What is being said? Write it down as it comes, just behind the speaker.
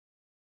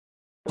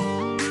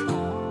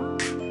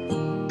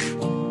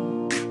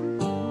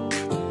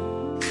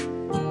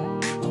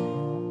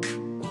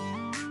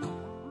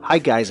Hi,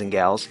 guys and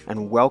gals,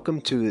 and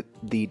welcome to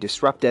the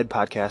DisruptED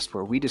podcast,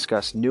 where we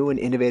discuss new and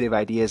innovative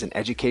ideas in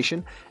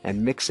education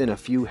and mix in a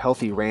few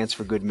healthy rants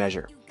for good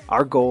measure.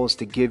 Our goal is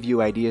to give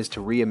you ideas to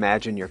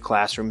reimagine your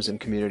classrooms and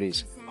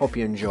communities. Hope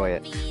you enjoy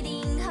it.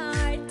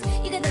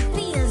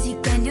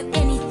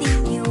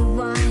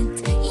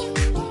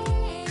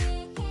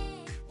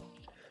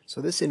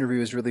 So this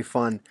interview is really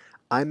fun.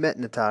 I met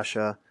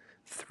Natasha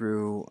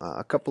through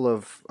a couple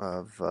of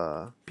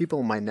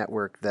people in my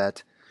network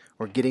that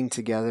were getting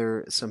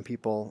together, some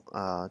people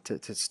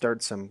to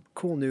start some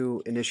cool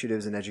new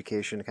initiatives in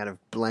education, kind of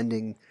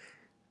blending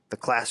the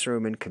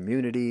classroom and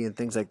community and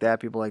things like that.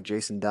 People like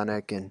Jason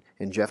Dunnick and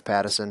Jeff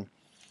Pattison.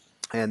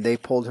 And they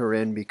pulled her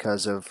in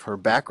because of her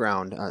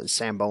background,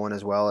 Sam Bowen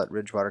as well at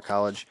Ridgewater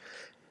College.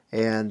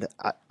 And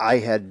I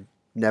had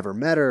never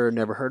met her,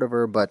 never heard of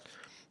her, but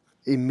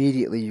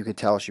immediately you could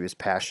tell she was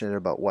passionate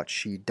about what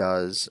she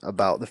does,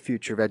 about the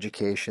future of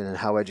education and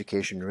how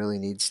education really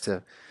needs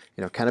to,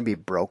 kind of be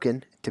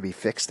broken to be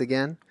fixed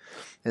again.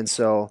 And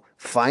so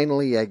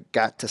finally I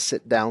got to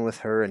sit down with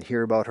her and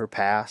hear about her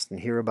past and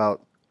hear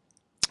about,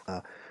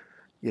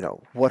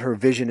 what her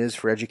vision is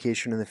for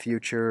education in the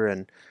future.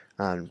 And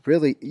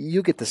really,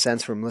 you get the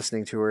sense from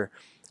listening to her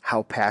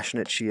how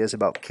passionate she is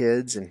about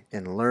kids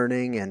and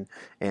learning and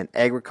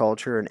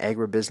agriculture and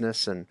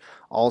agribusiness and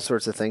all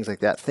sorts of things like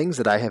that, things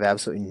that I have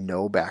absolutely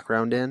no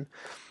background in.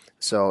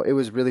 So it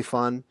was really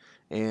fun,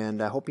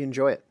 and I hope you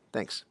enjoy it.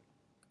 Thanks.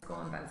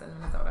 School in Benson,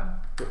 Minnesota.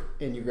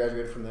 And you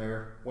graduated from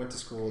there, went to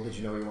school. Did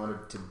you know you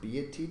wanted to be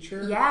a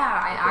teacher? Yeah,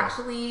 I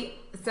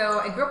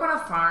grew up on a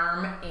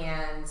farm,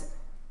 and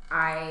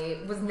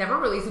I was never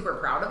really super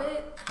proud of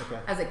it. Okay.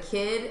 As a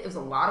kid, it was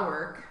a lot of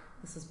work.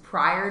 This is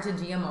prior to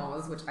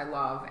GMOs, which I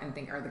love and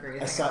think are the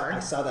greatest thing ever. I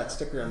saw that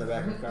sticker on the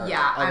back of the car.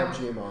 Yeah, I love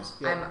GMOs.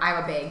 Yep. I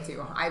have a bag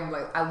too. I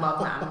love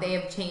them. They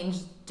had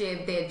changed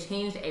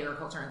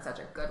agriculture in such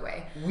a good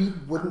way. We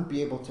wouldn't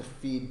be able to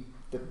feed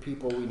the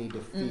people we need to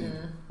feed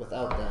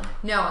without them.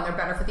 No, and they're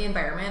better for the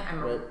environment.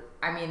 Right.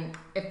 I mean,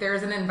 if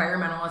there's an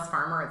environmentalist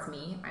farmer, it's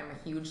me. I'm a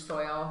huge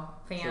soil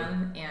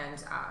fan,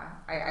 and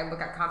I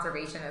look at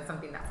conservation as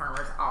something that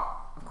farmers,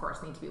 of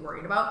course, need to be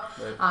worried about.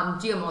 Right.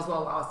 GMOs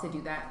will allow us to do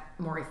that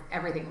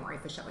everything more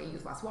efficiently,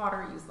 use less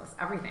water, use less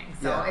everything.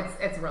 So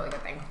it's a really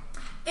good thing.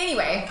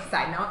 Anyway,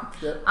 side note.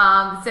 Yep.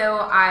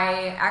 So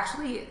I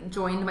actually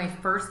joined my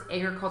first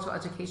agricultural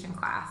education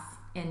class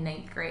in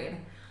 9th grade.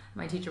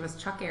 My teacher was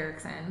Chuck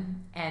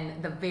Erickson,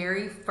 and the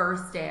very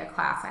first day of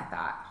class, I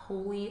thought,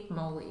 holy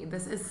moly,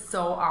 this is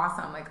so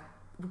awesome. Like,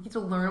 we get to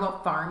learn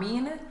about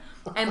farming,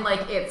 and,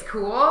 like, it's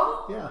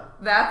cool. Yeah.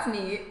 That's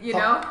neat, you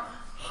know?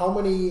 How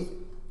many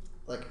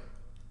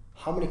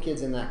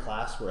kids in that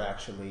class were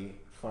actually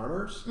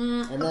farmers?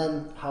 And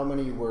then how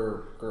many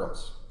were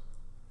girls?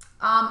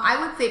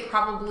 I would say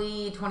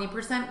probably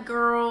 20%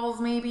 girls,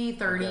 maybe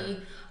 30.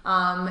 Okay.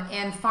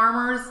 And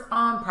farmers,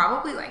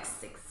 probably like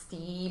 60%.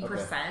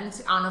 Okay.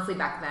 Honestly,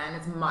 back then,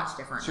 it's much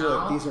different now. So you're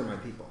like, these are my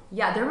people.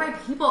 Yeah, they're my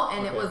people.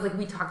 And it was like,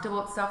 we talked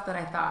about stuff that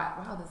I thought,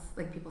 wow, this,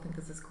 like, people think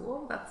this is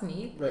cool. That's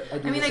neat. Right. I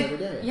do this every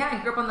day. Yeah, I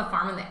grew up on the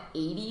farm in the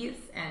 80s,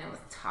 and it was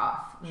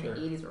tough. I mean, Sure.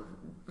 the 80s were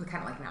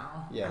kind of like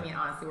now. Yeah. I mean,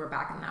 honestly, we're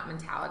back in that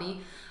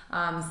mentality.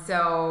 I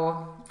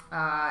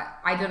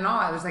don't know.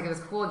 I was like, it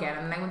was cool again.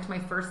 And then I went to my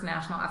first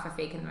national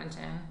FFA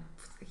convention,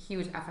 a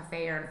huge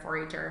FFA and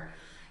 4-H'er,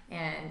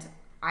 and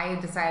I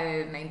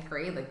decided in 9th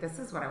grade, like, this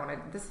is what I want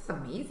to. This is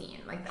amazing.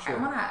 Like, sure.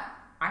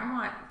 I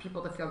want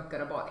people to feel good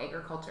about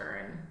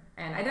agriculture,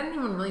 and I didn't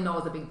even really know it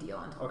was a big deal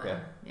until then.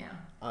 Yeah.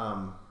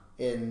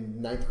 In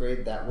 9th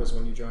grade, that was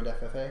when you joined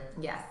FFA?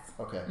 Yes.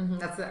 Okay. Mm-hmm.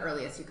 That's the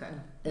earliest you could.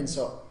 And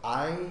so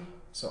I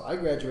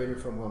graduated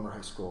from Wilmer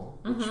High School,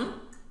 which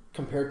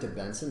compared to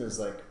Benson is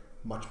like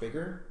much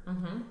bigger.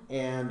 Mm-hmm.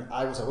 And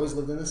I was always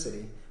lived in the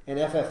city, and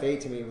FFA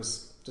to me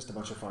was just a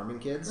bunch of farming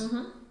kids.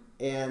 Mm-hmm.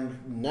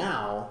 And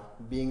now,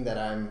 being that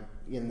I'm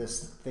in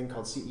this thing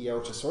called CEO,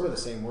 which is sort of the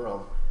same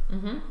world,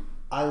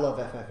 I love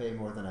FFA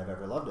more than I've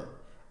ever loved it.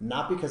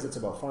 Not because it's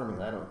about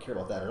farming. I don't care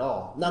about that at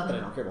all. Not that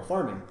I don't care about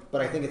farming,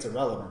 but I think it's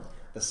irrelevant.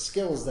 The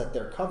skills that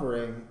they're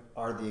covering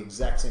are the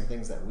exact same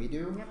things that we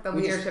do. Yep, the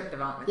leadership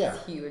development is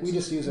huge. We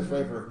just use a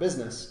flavor of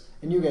business,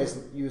 and you guys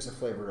use a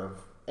flavor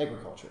of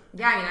agriculture.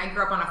 Yeah, I mean, I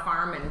grew up on a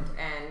farm, and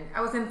I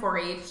was in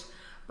 4-H,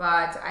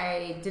 but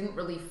I didn't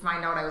really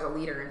find out I was a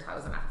leader until I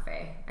was an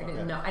FFA. I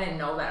didn't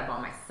know that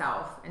about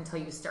myself until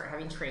you start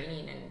having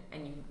training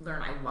and you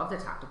learn. I love to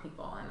talk to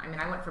people, and I mean,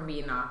 I went from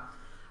being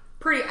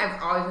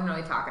I've always been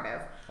really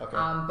talkative,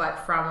 but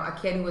from a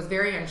kid who was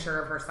very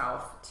unsure of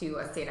herself to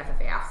a state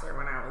FFA officer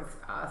when I was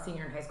a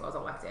senior in high school, I was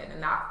elected,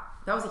 and that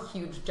was a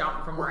huge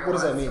jump from where I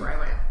was to where I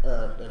went.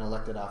 An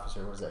elected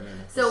officer, what does that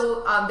mean?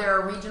 So there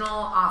are regional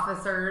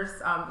officers,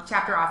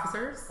 chapter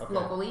officers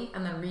locally,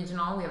 and then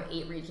regional. We have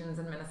 8 regions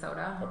in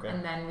Minnesota,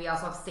 and then we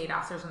also have state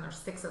officers, and there's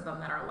 6 of them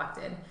that are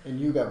elected. And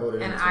you got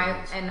voted in.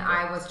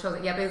 I was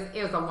chosen. Yeah,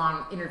 it was a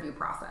long interview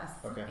process,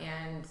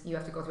 and you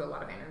have to go through a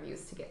lot of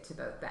interviews to get to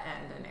the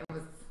end, and it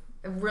was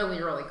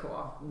really, really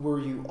cool.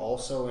 Were you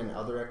also in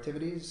other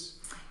activities?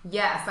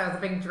 Yes, I was a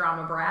big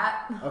drama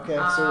brat. Okay,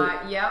 so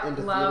Yep,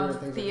 into loved theater and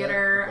things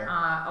theater. like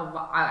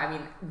that? I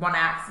mean, one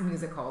acts,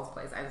 musicals,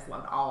 plays. I just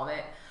loved all of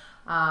it.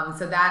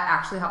 So that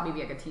actually helped me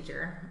be a good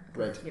teacher.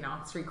 Right. You know,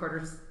 it's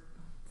 3/4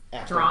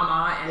 Acting.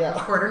 drama and Yeah.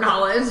 quarter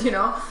knowledge, you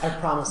know. I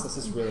promise this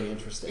is really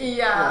interesting.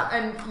 Yeah,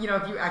 and you know,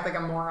 if you act like a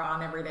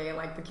moron every day,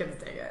 like the kids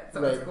dig it,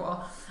 so Right. it's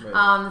cool.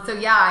 Right. So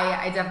yeah,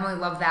 I definitely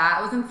love that.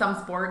 I was in some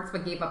sports,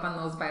 but gave up on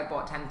those by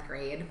about 10th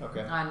grade.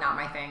 Okay. Not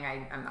my thing.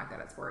 I'm not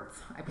good at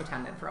sports. I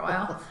pretended for a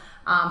while.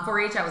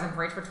 4-H, I was in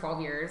 4-H for 12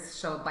 years.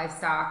 Showed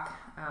livestock,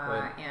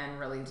 Right. and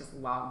really just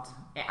loved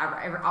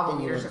all the And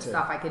you leadership went to,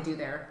 stuff I could do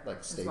there.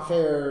 Like state well.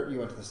 fair, you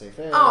went to the state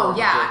fair. Oh you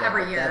yeah, did,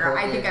 every that year. whole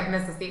I think gig. I've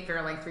missed the state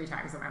fair like 3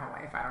 times in my whole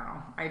life. I don't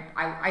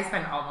know. I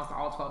spend almost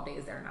all 12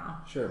 days there now.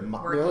 Sure. The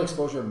working. only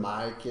exposure of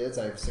my kids,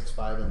 I have 6,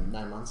 5, and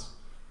 9 months,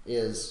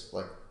 is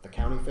like the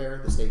county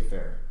fair, the state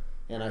fair.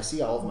 And I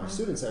see all of my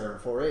students that are in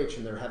 4-H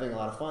and they're having a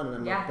lot of fun. And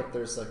I'm Yeah. like, but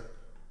there's like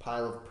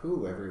pile of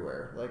poo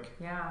everywhere. Like,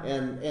 Yeah.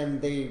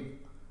 And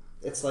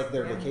it's like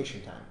their Yeah.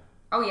 vacation time.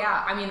 Oh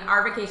yeah, I mean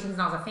our vacations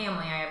now as a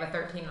family. I have a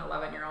 13 and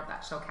 11-year-old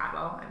that show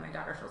cattle, and my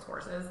daughter shows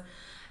horses,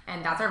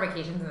 and that's our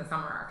vacations in the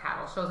summer. Our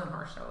cattle shows and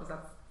horse shows.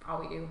 That's all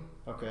we do.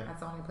 Okay.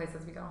 That's the only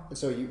places we go. And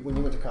so when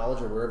you went to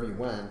college or wherever you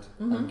went,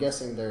 I'm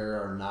guessing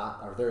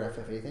are there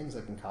FFA things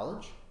like in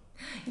college?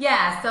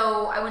 Yeah,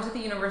 so I went to the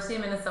University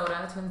of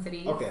Minnesota, Twin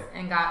Cities, Okay.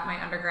 and got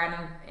my undergrad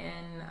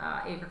in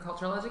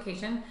agricultural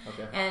education.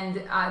 Okay. And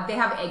they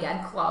have Ag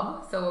Ed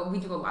Club, so we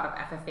do a lot of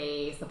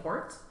FFA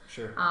support.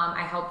 Sure.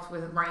 I helped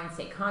with running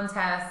state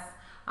contests.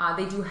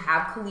 They do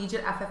have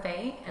collegiate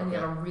FFA, and we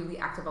Okay. have a really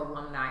active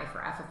alumni for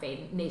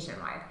FFA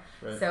nationwide.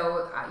 Right.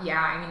 So yeah,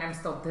 I mean, I'm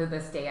still to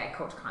this day I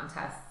coach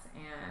contests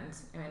and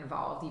am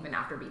involved even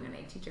after being an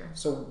ag teacher.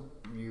 So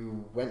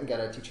you went and got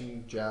a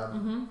teaching job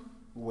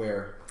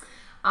where?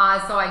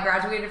 So I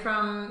graduated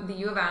from the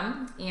U of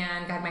M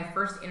and got my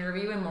first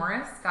interview in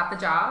Morris, got the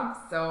job.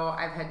 So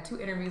I've had 2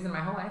 interviews in my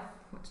whole life,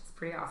 which is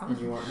pretty awesome. And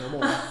you want no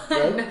more,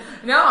 right?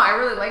 No, I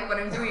really like what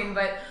I'm doing.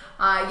 But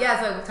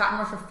yeah, so I taught in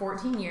Morris for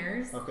 14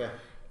 years. Okay.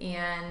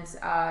 And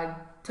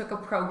took a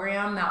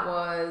program that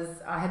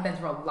had been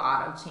through a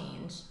lot of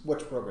change.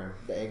 Which program?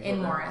 The egg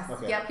In program? Morris.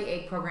 Okay. Yep, the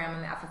egg program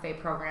and the FFA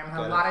program. Had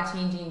Got a it. lot of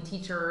changing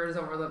teachers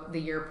over the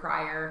year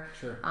prior.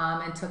 Sure.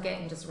 And took it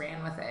and just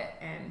ran with it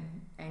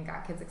and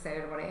got kids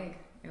excited about egg.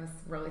 It was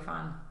really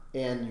fun.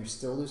 And you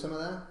still do some of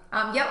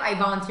that? Yep, I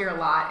volunteer a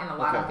lot in a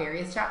lot of Okay.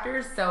 various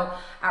chapters. So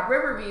at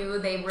Riverview,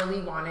 they really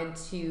wanted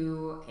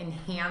to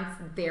enhance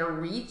their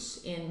reach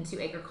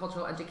into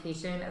agricultural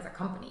education as a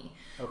company.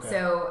 Okay.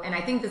 So, and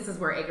I think this is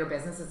where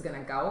agribusiness is going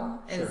to go,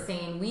 is Sure.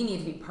 saying we need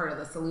to be part of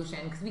the solution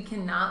because we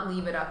cannot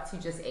leave it up to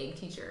just ag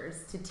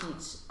teachers to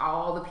teach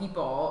all the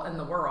people in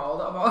the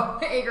world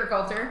about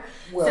agriculture.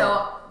 Well,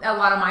 so a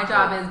lot of my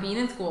job right. is being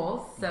in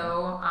schools.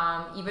 So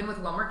even with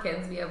Wilmer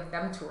kids, we have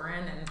them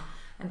touring and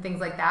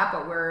things like that,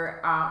 but we're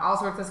all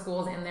sorts of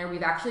schools in there.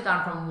 We've actually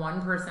gone from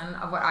 1 person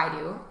of what I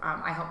do.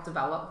 I helped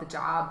develop the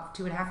job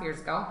 2.5 years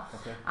ago.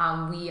 Okay.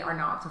 We are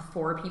now up to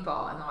 4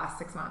 people in the last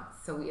 6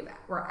 months. So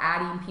we're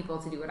adding people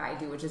to do what I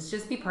do, which is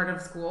just be part of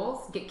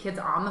schools, get kids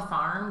on the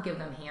farm, give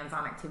them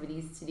hands-on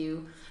activities to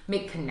do,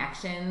 make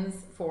connections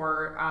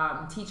for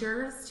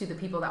teachers to the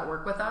people that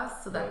work with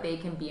us so that Right. they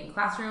can be in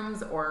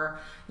classrooms or,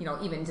 you know,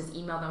 even just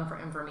email them for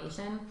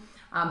information.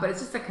 But it's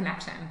just a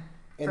connection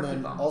And for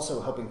then people.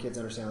 also helping kids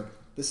understand, like,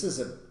 this is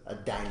a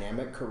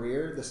dynamic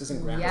career. This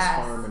isn't grandpa's Yes.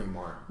 farm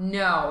anymore.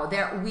 No,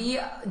 we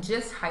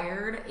just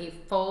hired a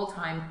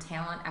full-time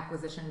talent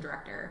acquisition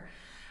director,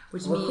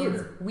 which means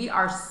Recruiter. we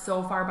are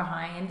so far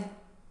behind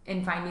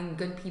in finding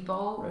good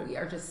people. Right. We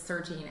are just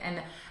searching,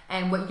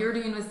 and what you're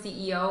doing with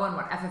CEO and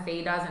what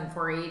FFA does and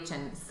 4-H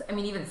and I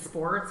mean even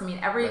sports. I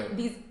mean Right.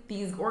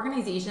 these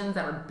organizations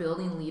that are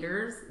building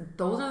leaders.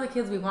 Those are the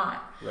kids we want.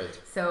 Right.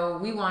 So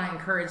we want to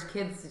encourage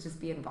kids to just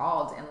be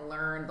involved and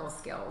learn those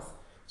skills.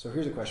 So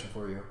here's a question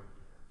for you.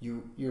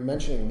 You're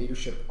mentioning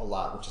leadership a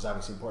lot, which is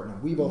obviously important.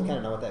 And we both kind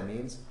of know what that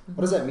means.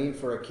 What does that mean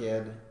for a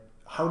kid?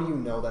 How do you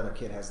know that a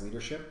kid has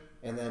leadership?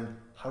 And then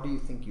how do you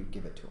think you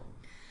give it to them?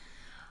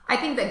 I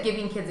think that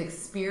giving kids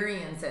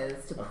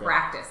experiences to Okay.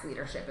 practice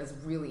leadership is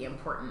really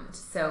important.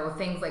 So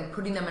things like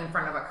putting them in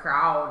front of a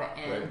crowd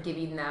and Right.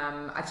 giving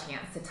them a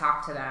chance to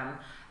talk to them.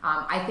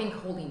 I think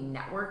holding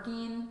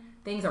networking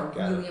things are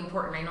Got really it.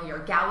 important. I know your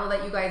gala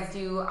that you guys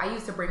do. I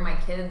used to bring my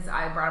kids.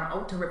 I brought them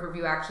out to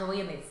Riverview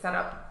actually, and they'd set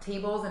up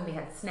tables and we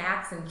had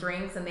snacks and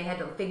drinks, and they had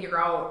to figure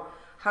out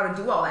how to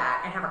do all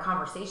that and have a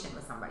conversation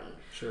with somebody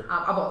Sure.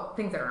 about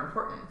things that are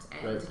important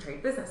and Right. to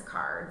trade business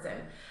cards.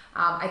 And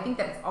I think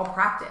that it's all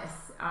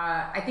practice.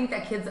 I think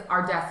that kids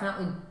are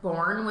definitely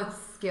born with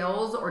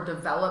skills or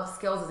develop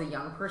skills as a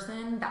young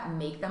person that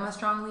make them a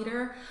strong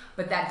leader,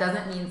 but that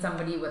doesn't mean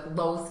somebody with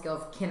low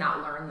skills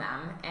cannot learn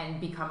them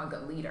and become a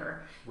good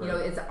leader. Right. You know,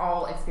 it's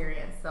all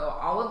experience. So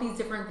all of these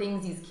different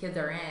things these kids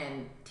are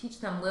in,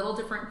 teach them little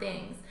different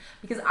things.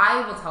 Because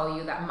I will tell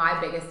you that my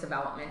biggest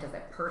development as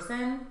a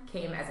person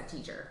came as a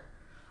teacher.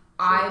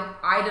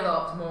 I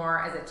developed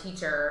more as a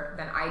teacher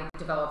than I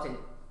developed in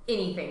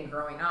anything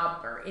growing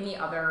up or any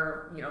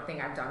other,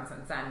 thing I've done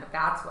since then. But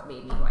that's what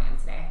made me who I am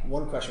today.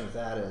 One question with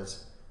that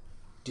is,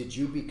 did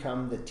you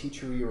become the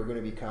teacher you were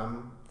going to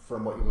become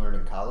from what you learned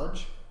in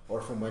college,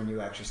 or from when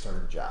you actually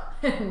started the job?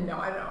 No,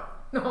 I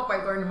don't know if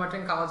I learned much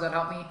in college that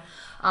helped me.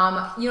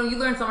 You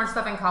learn so much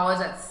stuff in college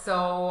that's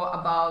so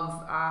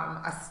above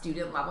a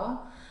student level.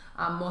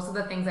 Most of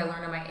the things I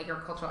learned in my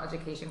agricultural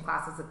education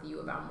classes at the U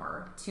of M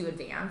were too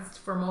advanced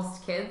for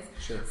most kids.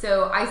 Sure.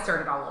 So I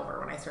started all over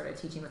when I started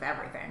teaching with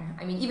everything.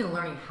 I mean, even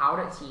learning how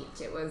to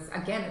teach, it was,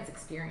 again, it's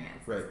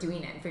experience. Right. It's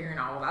doing it and figuring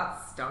out, well,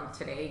 that stunk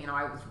today.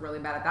 I was really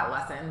bad at that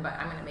lesson, but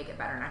I'm going to make it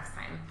better next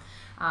time.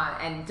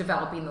 And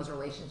developing those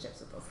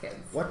relationships with those kids.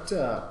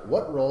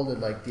 What role did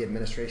the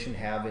administration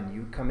have in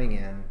you coming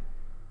in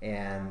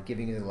and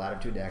giving you the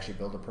latitude to actually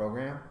build a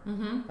program?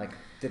 Mm-hmm.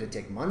 Did it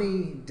take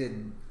money?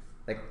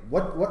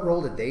 What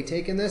role did they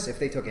take in this, if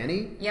they took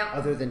any? Yep.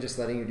 Other than just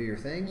letting you do your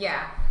thing?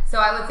 Yeah. So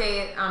I would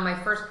say my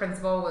first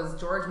principal was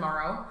George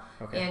Morrow.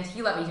 Okay. And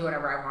he let me do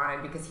whatever I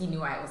wanted because he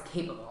knew I was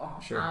capable.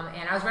 Sure.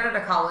 And I was right out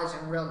of college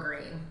and real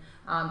green.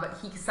 But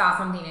he saw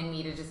something in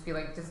me to just be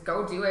like, just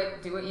go do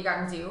it. Do what you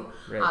got to do.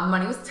 Right.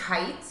 Money was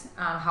tight.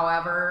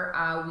 However,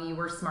 we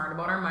were smart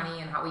about our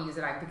money and how we use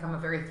it. I've become a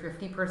very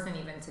thrifty person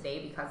even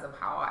today because of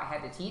how I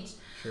had to teach.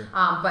 Sure.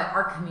 But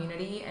our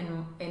community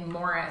in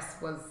Morris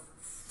was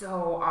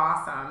so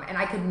awesome, and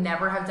I could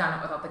never have done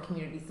it without the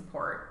community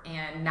support.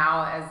 And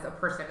now, as a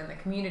person in the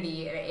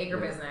community in an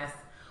agribusiness,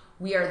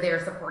 we are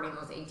there supporting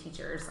those egg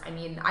teachers. I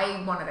mean,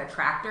 I wanted a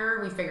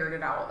tractor. We figured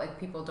it out.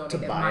 People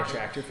donated money. To buy a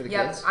tractor for the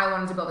kids? kids? I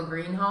wanted to build a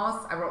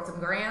greenhouse. I wrote some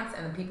grants,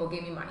 and then people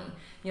gave me money.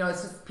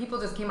 It's just people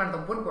just came out of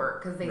the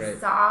woodwork because they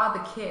saw the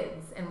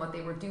kids and what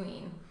they were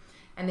doing,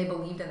 and they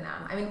believed in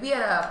them. I mean, we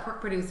had a pork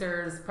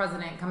producers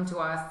president come to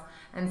us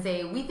and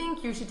say, we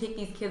think you should take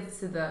these kids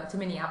to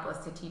Minneapolis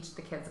to teach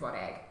the kids about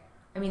ag.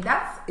 I mean,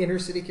 that's... Inner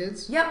city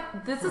kids?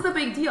 Yep. This is a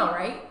big deal,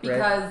 right?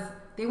 Because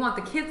they want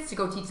the kids to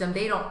go teach them.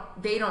 They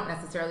don't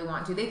necessarily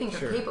want to. They think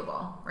they're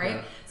capable, right?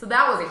 Yeah. So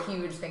that was a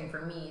huge thing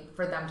for me,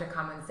 for them to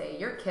come and say,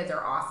 your kids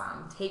are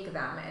awesome. Take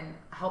them and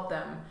help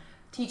them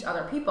teach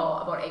other people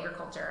about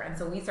agriculture. And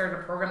so we started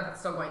a program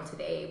that's still going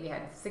today. We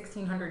had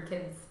 1,600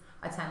 kids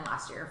attend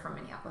last year from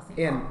Minneapolis.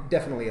 And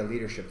definitely a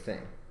leadership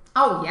thing.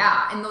 Oh,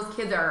 yeah. And those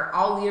kids are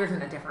all leaders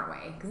in a different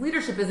way. Because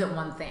leadership isn't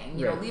one thing.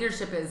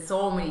 Leadership is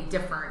so many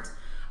different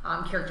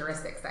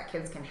characteristics that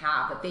kids can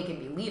have, that they can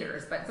be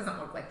leaders, but it doesn't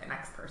look like the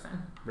next person.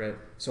 Right.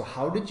 So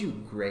how did you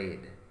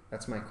grade?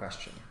 That's my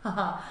question.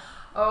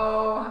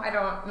 Oh, I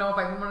don't know if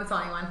I want to tell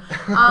anyone.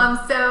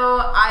 So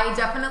I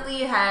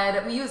definitely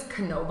we used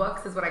Kno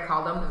books is what I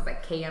called them. It was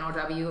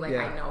KNOW,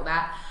 I know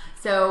that.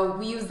 So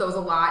we use those a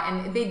lot,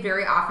 and they'd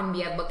very often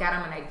I'd look at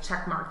them and I'd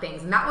check mark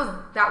things, and that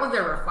was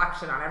their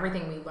reflection on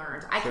everything we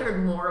learned. I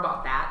cared more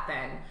about that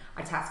than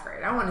a test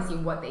grade. I wanted to see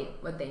what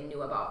they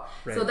knew about.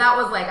 Right. So that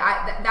was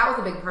that was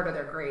a big part of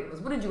their grade,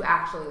 was what did you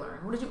actually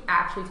learn? What did you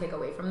actually take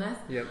away from this?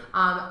 Yep.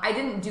 I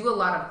didn't do a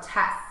lot of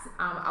tests.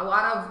 A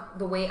lot of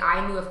the way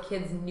I knew if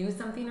kids knew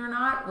something or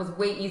not was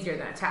way easier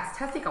than a test.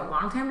 Tests take a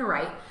long time to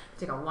write,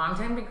 take a long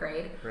time to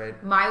grade.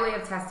 Right. My way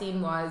of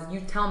testing was,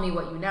 you tell me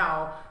what you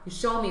know, you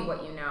show me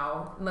what you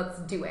know, let's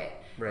do it.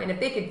 Right. And if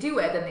they could do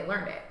it, then they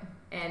learned it.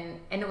 And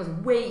it was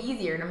way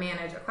easier to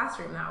manage a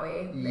classroom that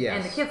way. Yes.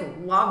 And the kids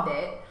loved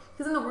it.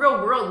 Because in the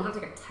real world, we don't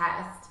take a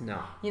test.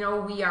 No.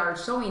 We are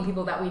showing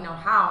people that we know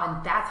how,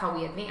 and that's how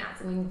we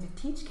advance. And we need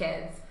to teach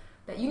kids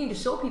that you need to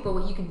show people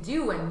what you can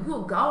do, and you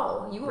will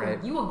go. You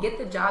will get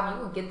the job.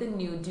 You will get the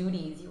new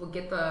duties. You will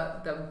get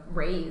the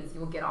raise. You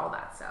will get all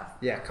that stuff.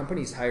 Yeah,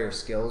 companies hire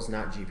skills,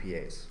 not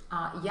GPAs.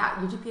 Yeah,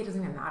 your GPA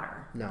doesn't even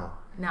matter. No.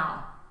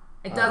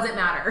 It doesn't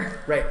matter.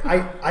 Right.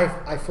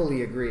 I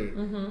fully agree.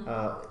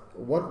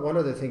 Mm-hmm. One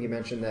other thing you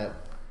mentioned, that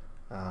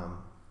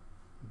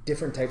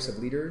different types of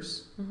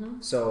leaders. Mm-hmm.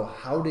 So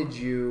how did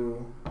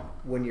you,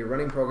 when you're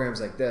running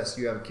programs like this,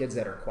 you have kids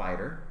that are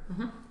quieter.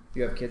 Mm-hmm.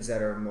 You have kids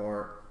that are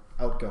more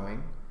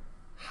outgoing.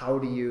 How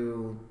do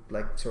you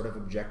sort of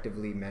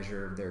objectively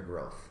measure their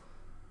growth?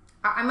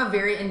 I'm a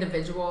very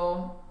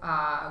individual.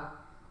 I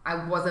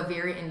was a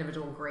very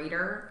individual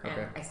grader,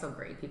 and I still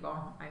grade people.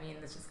 I mean,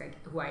 it's just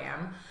who I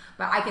am.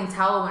 But I can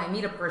tell when I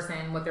meet a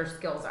person what their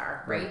skills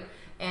are, right?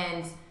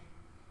 And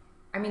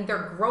I mean,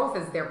 their growth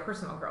is their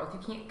personal growth. You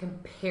can't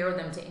compare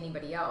them to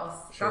anybody else.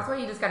 Sure. That's why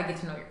you just got to get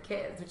to know your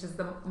kids, which is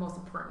the most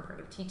important part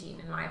of teaching,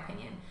 in my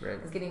opinion,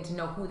 is getting to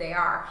know who they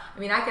are. I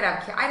mean, I'd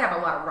have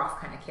a lot of rough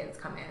kind of kids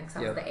come in, because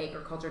I was the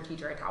agriculture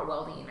teacher. I taught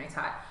welding. I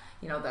taught,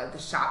 the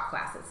shop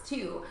classes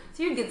too.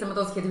 So you'd get some of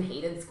those kids who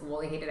hated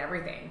school. They hated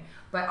everything.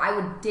 But I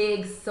would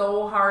dig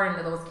so hard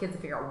into those kids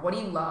to figure out, what do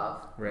you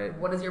love? Right.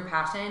 What is your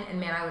passion? And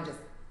man,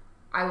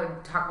 I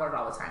would talk about it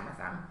all the time with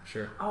them.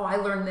 Sure. Oh, I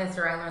learned this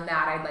or I learned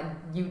that.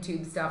 I'd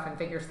YouTube stuff and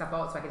figure stuff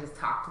out so I could just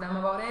talk to them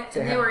about it.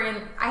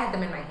 And I had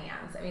them in my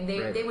hands. I mean,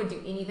 they would do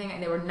anything,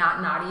 and they were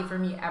not naughty for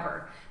me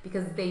ever,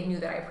 because they knew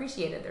that I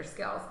appreciated their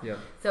skills. Yep.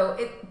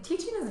 So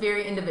teaching is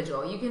very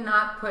individual. You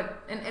cannot put,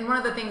 and one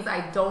of the things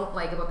I don't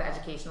like about the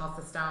educational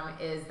system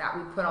is that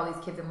we put all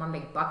these kids in one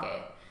big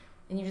bucket.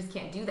 and you just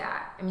can't do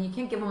that. I mean, you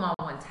can't give them all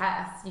one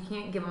test. You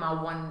can't give them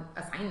all one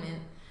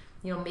assignment.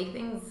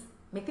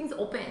 Make things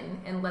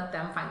open and let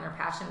them find their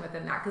passion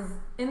within that. Because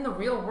in the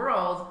real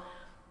world,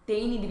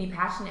 they need to be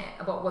passionate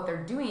about what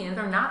they're doing. And if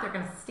they're not, they're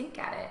going to stink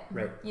at it.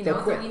 Right.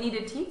 So we need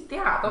to teach.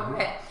 Yeah, they'll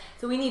quit.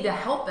 So we need to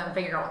help them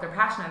figure out what they're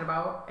passionate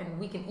about, and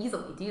we can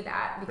easily do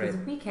that because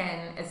we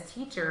can, as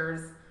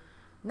teachers,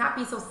 not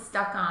be so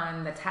stuck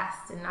on the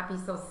test and not be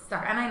so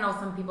stuck. And I know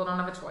some people don't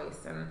have a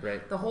choice, and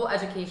the whole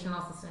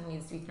educational system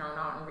needs to be thrown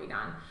out and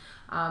redone.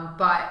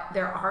 But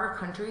there are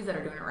countries that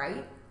are doing it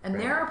right. And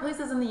there are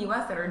places in the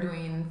U.S. that are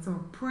doing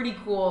some pretty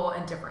cool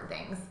and different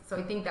things. So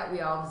I think that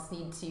we all just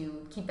need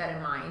to keep that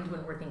in mind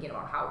when we're thinking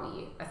about how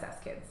we assess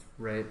kids.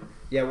 Right.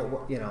 Yeah.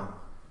 Well,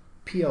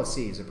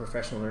 PLCs, or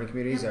professional learning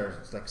communities,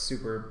 are like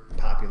super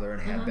popular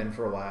and have been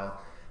for a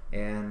while.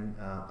 And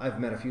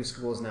I've met a few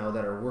schools now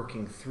that are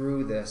working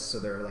through this. So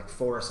there are like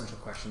 4 essential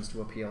questions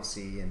to a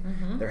PLC,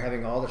 and they're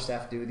having all their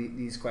staff do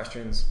these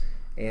questions.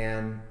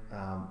 And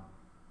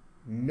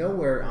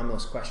nowhere on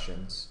those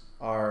questions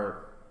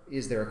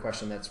is there a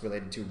question that's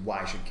related to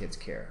why should kids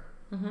care?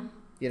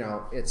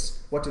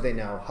 It's what do they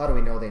know? How do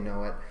we know they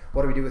know it?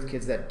 What do we do with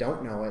kids that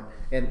don't know it?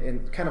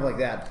 And kind of like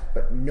that.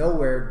 But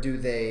nowhere do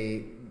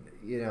they,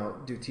 are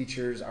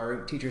teachers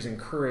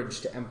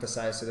encouraged to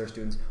emphasize to their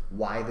students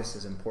why this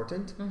is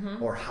important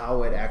or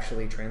how it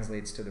actually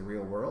translates to the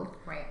real world.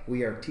 Right.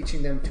 We are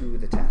teaching them to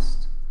the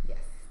test. Yes.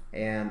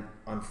 And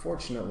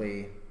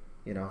unfortunately,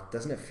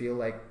 doesn't it feel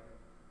like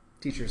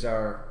teachers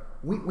are...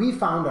 We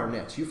found our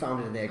niche. You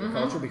found it in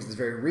agriculture because it's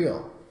very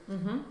real.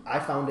 I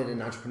found it in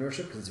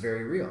entrepreneurship because it's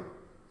very real,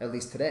 at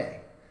least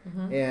today.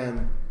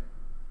 And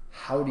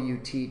how do you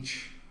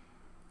teach,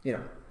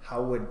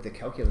 how would the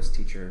calculus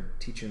teacher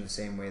teach in the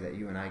same way that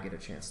you and I get a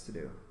chance to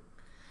do?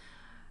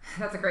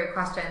 That's a great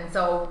question.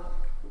 So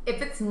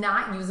if it's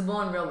not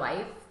usable in real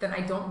life, then I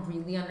don't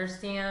really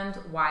understand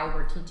why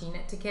we're teaching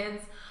it to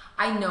kids.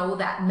 I know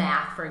that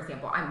math, for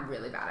example, I'm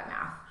really bad at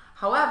math.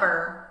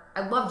 However,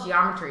 I love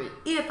geometry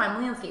if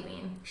I'm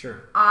landscaping.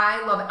 Sure.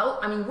 I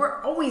love,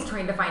 we're always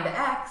trying to find an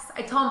X.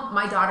 I tell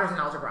my daughter's in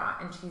algebra,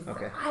 and she's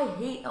like, I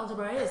hate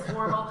algebra. It is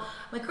horrible. I'm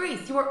like,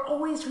 Grace, you are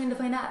always trying to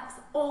find X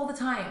all the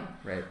time.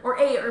 Right. Or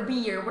A or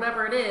B or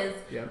whatever it is.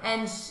 Yep.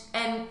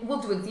 And we'll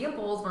do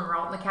examples when we're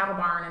out in the cattle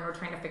barn and we're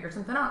trying to figure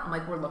something out. I'm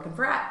like, we're looking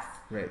for X.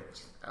 Right.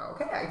 She's,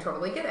 okay, I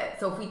totally get it.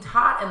 So if we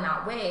taught in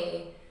that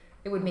way,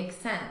 it would make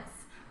sense.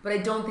 But I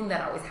don't think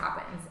that always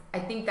happens. I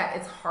think that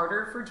it's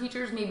harder for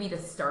teachers maybe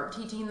to start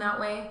teaching that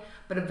way,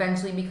 but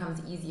eventually becomes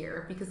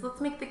easier because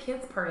let's make the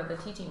kids part of the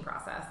teaching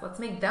process. Let's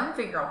make them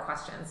figure out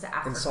questions to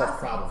ask and their solve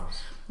classmates. Problems.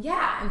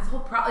 Yeah, and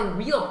solve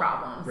real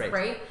problems,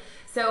 right?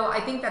 So I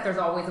think that there's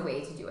always a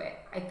way to do it.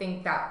 I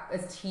think that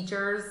as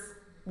teachers,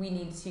 we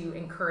need to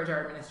encourage our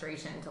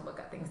administration to look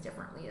at things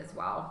differently as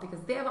well because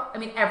they have,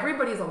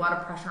 everybody has a lot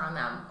of pressure on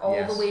them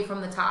all the way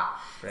from the top.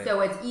 Right.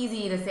 So it's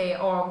easy to say,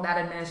 oh, that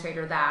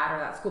administrator that, or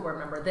that school board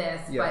member this,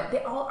 but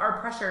they all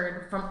are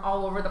pressured from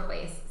all over the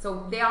place.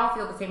 So they all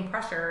feel the same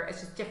pressure.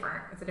 It's just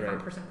different. It's a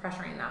different person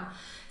pressuring them.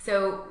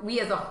 So we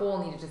as a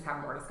whole need to just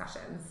have more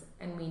discussions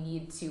and we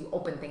need to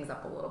open things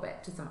up a little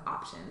bit to some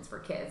options for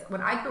kids.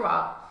 When I grew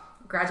up,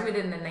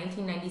 graduated in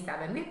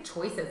 1997, we had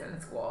choices in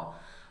school.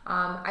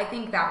 I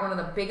think that one of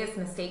the biggest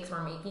mistakes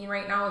we're making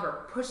right now is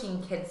we're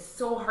pushing kids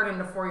so hard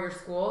into 4-year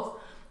schools.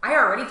 I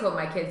already told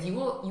my kids, you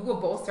will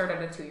both start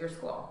at a 2-year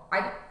school.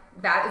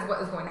 That is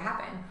what is going to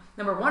happen.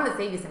 Number 1, to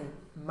save you some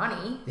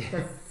money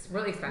because it's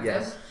really expensive.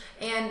 Yes.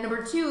 And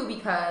number 2,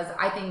 because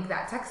I think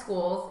that tech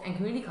schools and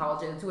community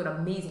colleges do an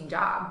amazing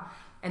job.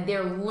 And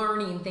they're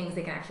learning things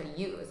they can actually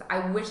use.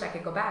 I wish I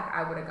could go back.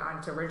 I would have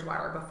gone to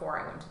Ridgewater before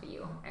I went to the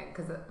U.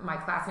 Because my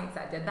classmates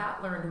that did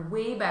that learned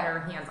way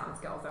better hands-on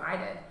skills than I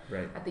did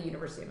at the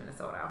University of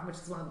Minnesota, which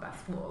is one of the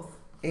best schools.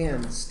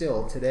 And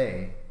still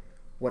today,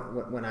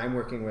 when I'm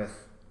working with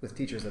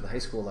teachers at the high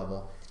school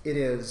level, it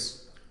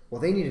is,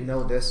 well, they need to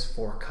know this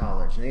for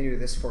college, and they need to do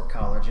this for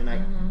college. And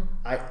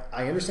I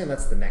understand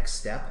that's the next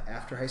step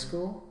after high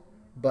school.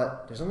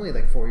 But there's only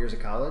like 4 years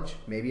of college,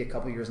 maybe a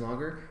couple years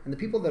longer. And the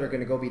people that are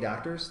going to go be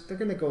doctors, they're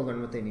going to go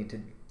learn what they need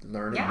to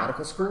learn in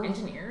medical school. Or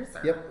engineers.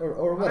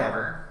 Or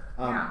whatever.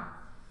 My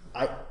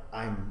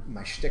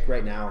shtick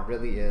right now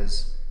really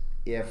is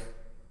if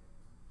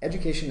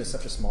education is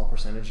such a small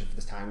percentage of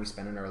the time we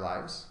spend in our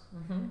lives,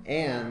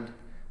 and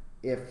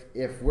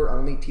if we're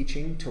only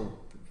teaching to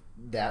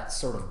that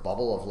sort of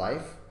bubble of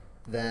life,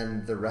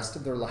 then the rest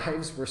of their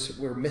lives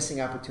we're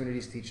missing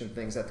opportunities to teach them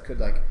things that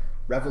could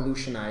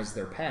revolutionize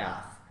their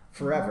path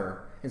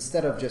forever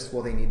instead of just,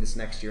 well, they need this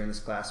next year in this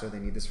class, or they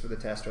need this for the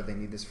test, or they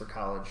need this for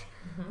college.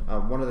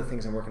 One of the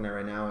things I'm working on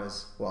right now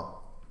is,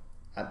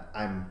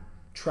 I'm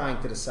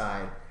trying to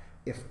decide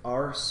if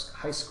our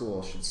high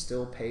school should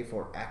still pay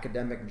for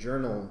academic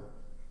journal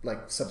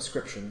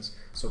subscriptions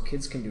so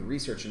kids can do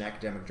research in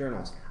academic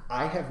journals.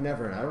 I have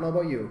never, and I don't know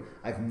about you,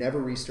 I've never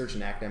researched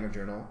an academic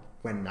journal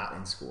when not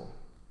in school.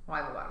 Well,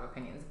 I have a lot of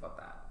opinions about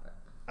that.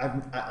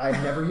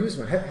 I've never used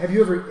one. Have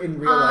you ever in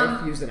real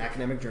life used an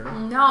academic journal?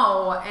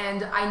 No,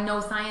 and I know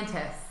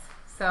scientists,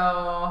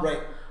 so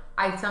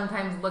I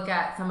sometimes look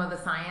at some of the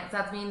science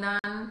that's being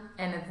done,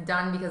 and it's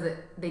done because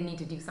they need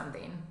to do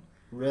something.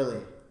 Really?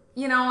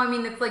 You know, I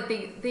mean, it's like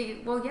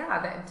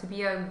to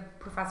be a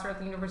professor at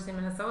the University of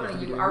Minnesota,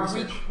 you are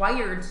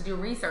required to do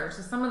research.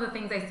 So some of the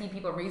things I see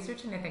people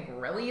researching, I think,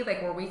 really?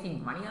 Like, we're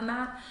wasting money on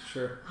that?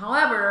 Sure.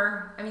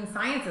 However, I mean,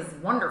 science is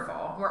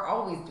wonderful. We're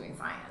always doing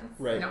science.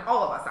 Right. You know,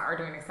 all of us are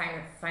doing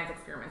science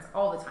experiments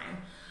all the time.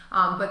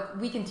 But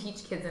we can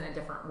teach kids in a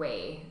different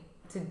way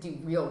to do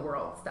real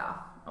world stuff.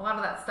 A lot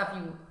of that stuff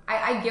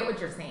I get what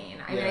you're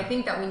saying. I mean, I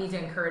think that we need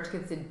to encourage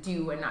kids to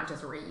do and not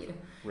just read.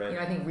 Right. You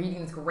know, I think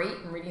reading's great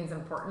and reading's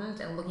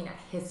important, and looking at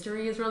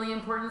history is really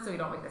important so we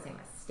don't make the same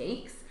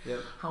mistakes. Yep.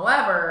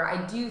 However,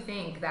 I do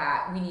think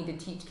that we need to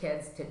teach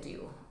kids to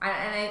do.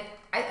 I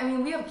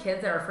mean, we have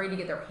kids that are afraid to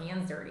get their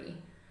hands dirty.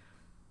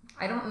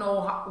 I don't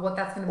know what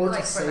that's going to be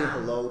like for them. Or to say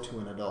hello to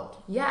an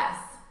adult. Yes.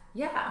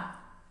 Yeah.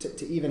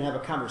 To even have a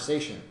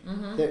conversation.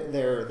 Mm-hmm.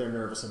 They're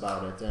nervous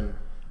about it, and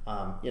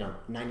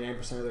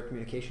 99% of their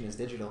communication is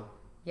digital.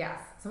 Yes.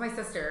 So my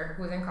sister,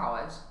 who's in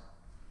college,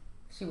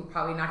 she will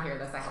probably not hear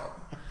this, I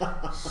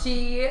hope.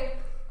 She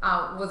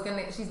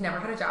she's never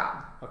had a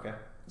job. Okay.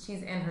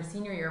 She's in her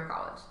senior year of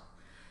college.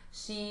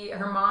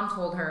 Her mom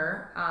told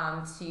her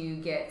to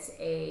get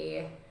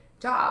a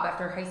job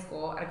after high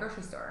school at a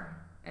grocery store.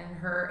 And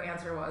her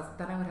answer was,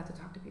 then I would have to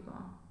talk to people.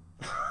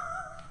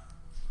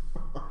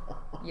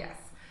 Yes.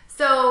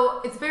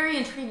 So it's very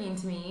intriguing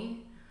to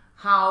me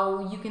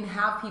how you can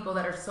have people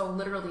that are so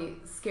literally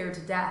scared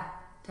to death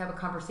to have a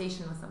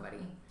conversation with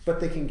somebody.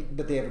 But they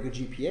have a good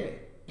GPA.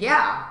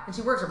 Yeah, and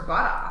she works her butt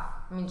off.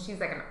 I mean, she's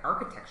like an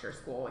architecture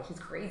school. Like, she's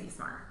crazy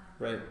smart.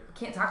 Right.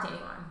 Can't talk to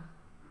anyone.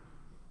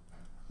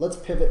 Let's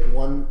pivot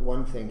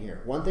one thing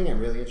here. One thing I'm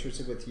really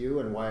interested with you,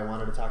 and why I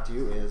wanted to talk to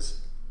you,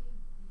 is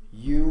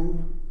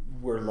you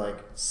were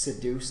like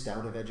seduced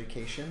out of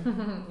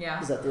education.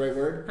 Yeah. Is that the right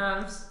word?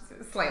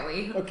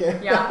 Slightly. Okay.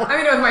 Yeah. I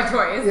mean, it was my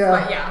choice. Yeah.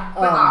 But yeah.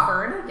 But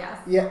offered. Yes.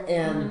 Yeah.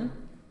 And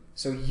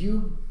so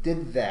you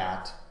did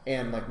that,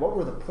 and like, what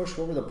were the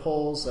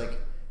pulls? Like,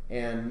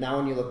 and now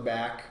when you look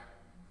back,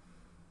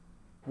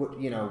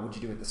 would you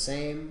do it the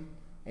same?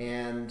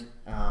 And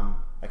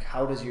like,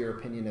 how does your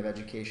opinion of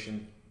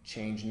education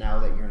change now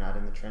that you're not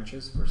in the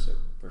trenches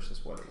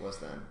versus what it was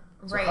then?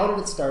 So right. How did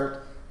it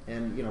start?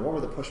 And what were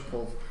the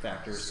push-pull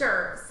factors?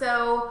 Sure.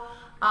 So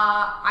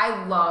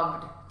I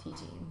loved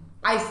teaching.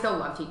 I still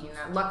love teaching.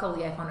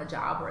 Luckily, I found a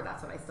job where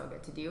that's what I still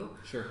get to do.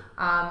 Sure.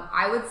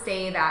 I would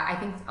say that I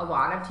think a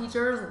lot of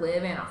teachers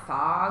live in a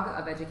fog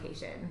of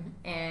education,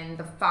 and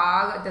the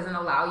fog doesn't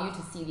allow you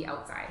to see the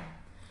outside.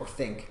 Or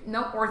think.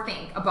 Or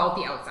think about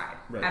the outside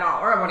right. at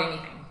all, or about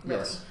anything. Really.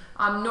 Yes.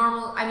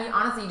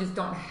 Honestly, you just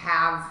don't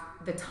have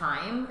the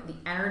time,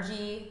 the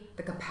energy,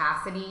 the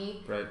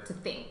capacity right. to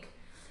think.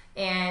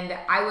 And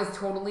I was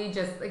totally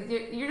just like,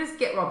 you just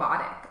get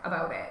robotic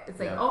about it. It's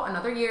like,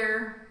 another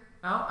year,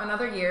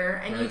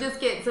 and right. You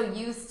just get so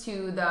used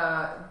to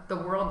the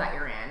world that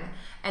you're in.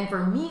 And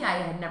for me, I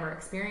had never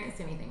experienced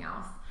anything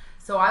else.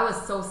 So I was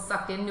so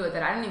sucked into it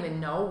that I didn't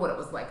even know what it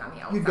was like on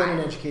the outside. You've been in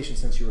education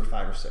since you were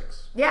 5 or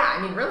 6. Yeah,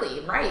 I mean,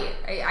 really, right.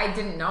 I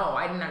didn't know.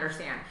 I didn't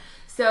understand.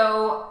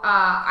 So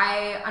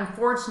I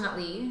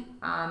unfortunately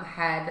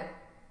had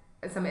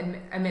some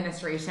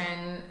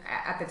administration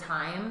at the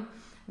time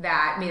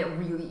that made it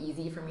really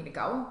easy for me to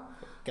go.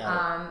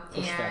 Got it.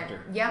 Push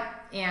factor. Yep.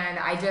 And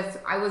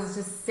I was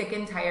just sick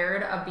and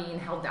tired of being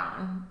held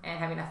down and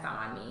having a thumb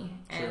on me.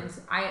 And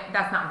sure.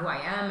 That's not who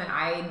I am, and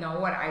I know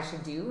what I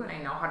should do, and I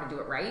know how to do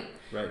it right.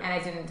 Right. And I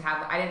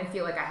didn't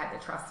feel like I had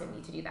the trust in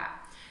me to do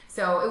that.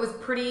 So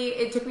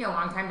it took me a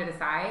long time to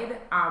decide.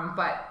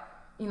 But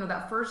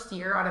that first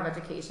year out of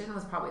education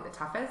was probably the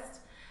toughest.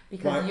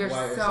 Because you're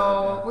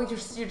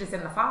just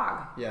in the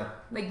fog. Yeah.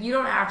 Like, you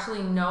don't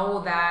actually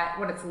know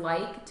what it's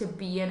like to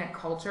be in a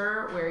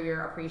culture where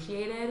you're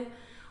appreciated,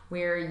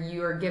 where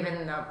you're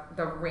given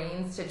the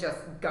reins to just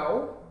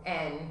go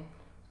and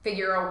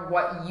figure out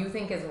what you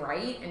think is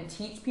right and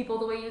teach people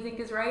the way you think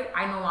is right.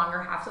 I no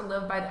longer have to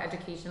live by the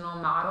educational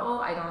model.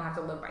 I don't have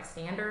to live by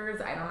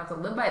standards. I don't have to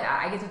live by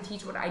that. I get to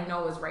teach what I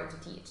know is right to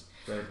teach.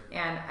 Right.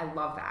 And I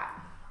love that.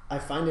 I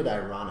find it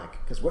ironic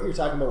because what you're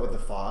talking about with the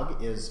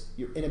fog is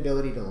your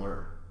inability to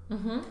learn.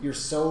 Mm-hmm. You're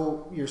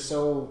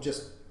so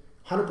just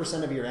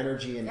 100% of your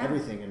energy and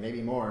everything, and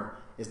maybe more,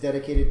 is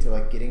dedicated to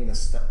like getting the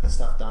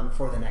stuff done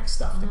for the next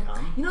stuff to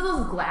come. You know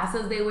those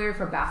glasses they wear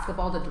for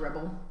basketball to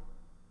dribble?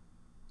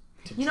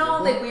 They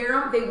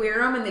wear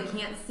them and they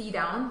can't see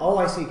down. Oh,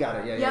 I see.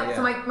 Got it. Yeah.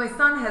 So my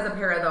son has a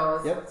pair of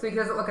those. Yep. So he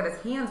doesn't look at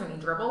his hands when he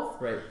dribbles.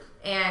 Right.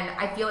 And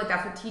I feel like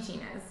that's what teaching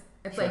is.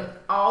 It's like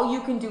all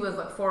you can do is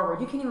look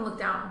forward. You can't even look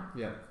down.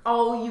 Yeah.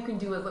 All you can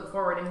do is look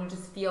forward, and you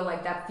just feel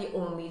like that's the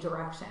only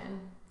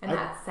direction, and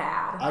that's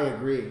sad. I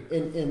agree.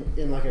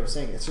 And like I was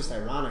saying, it's just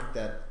ironic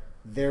that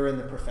they're in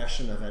the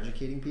profession of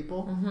educating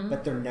people,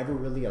 but they're never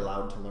really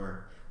allowed to learn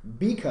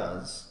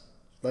because,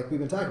 like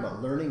we've been talking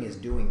about, learning is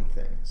doing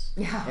things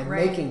and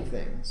making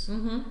things,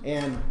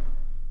 and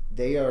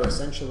they are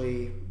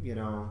essentially,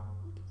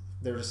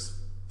 they're just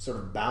sort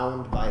of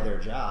bound by their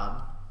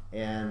job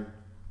and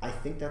I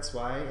think that's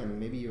why, and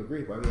maybe you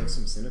agree, why we have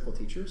some cynical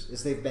teachers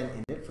is they've been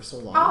in it for so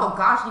long. Oh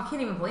gosh, you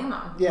can't even blame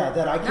them. Yeah,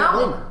 that I can't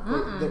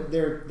blame them.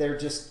 They're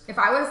just. If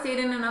I would have stayed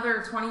in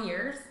another 20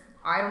 years,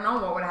 I don't know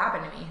what would have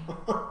happened to me.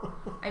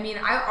 I mean,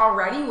 I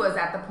already was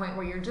at the point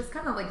where you're just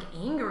kind of like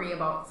angry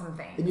about some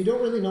things. And you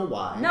don't really know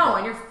why. No,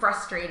 and you're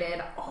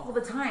frustrated all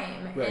the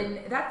time. Right.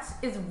 And that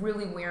is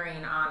really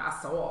wearing on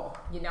a soul.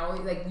 You know,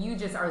 like you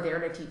just are there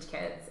to teach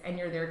kids and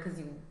you're there because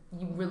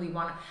you really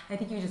want to. I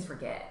think you just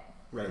forget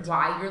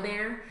why you're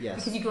there. Yes.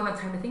 Because you don't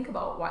have time to think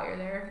about why you're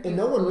there. And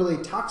no one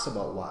really talks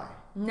about why.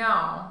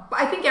 No. But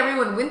I think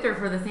everyone went there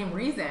for the same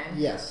reason.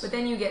 Yes. But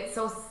then you get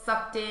so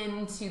sucked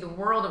into the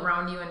world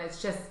around you and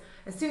it's just,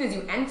 as soon as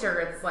you enter,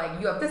 it's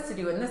like you have this to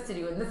do and this to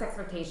do and this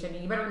expectation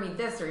and you better meet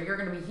this or you're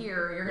going to be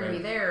here or you're going to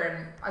be there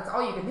and that's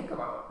all you can think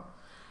about.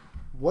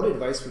 What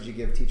advice would you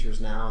give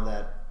teachers now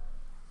that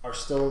are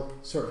still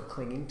sort of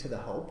clinging to the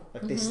hope?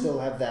 Like they still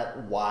have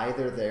that why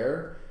they're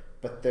there,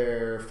 but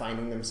they're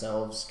finding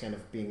themselves kind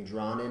of being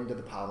drawn into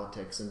the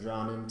politics and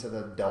drawn into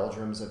the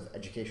doldrums of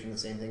education, the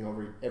same thing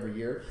every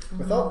year,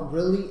 without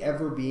really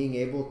ever being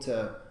able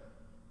to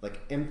like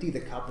empty the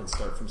cup and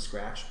start from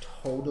scratch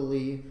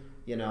totally,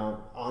 you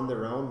know, on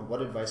their own.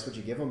 What advice would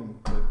you give them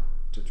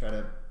to try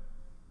to,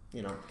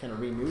 you know, kind of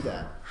renew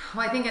that?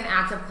 Well, I think an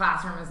active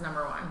classroom is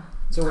number one.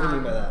 So what do you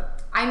mean by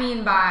that? I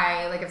mean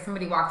by, like, if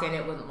somebody walked in,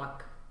 it would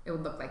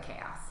look like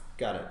chaos.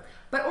 Got it.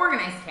 But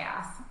organized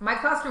chaos. My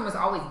classroom was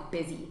always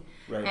busy.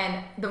 Right.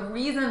 And the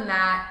reason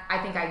that I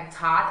think I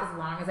taught as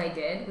long as I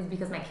did was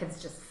because my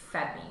kids just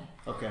fed me.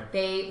 Okay.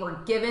 They were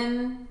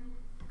given,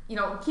 you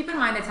know, keep in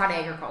mind I taught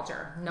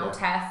agriculture. No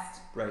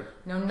test. Right.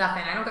 No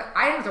nothing. I don't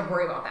have to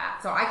worry about that.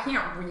 So I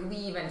can't really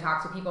even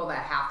talk to people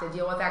that have to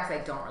deal with that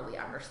because I don't really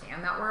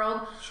understand that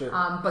world. Sure.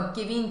 But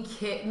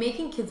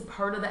making kids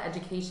part of the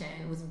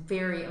education was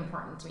very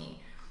important to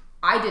me.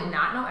 I did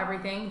not know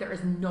everything. There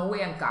is no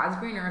way on God's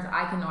green earth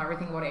I can know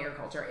everything about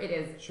agriculture. It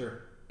is.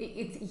 Sure.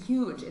 It's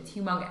huge. It's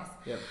humongous.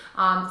 Yep.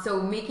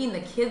 So making the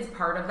kids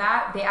part of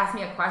that, they asked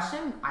me a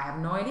question. I have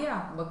no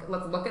idea.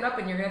 Let's look it up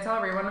and you're going to tell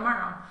everyone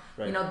tomorrow.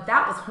 Right. You know,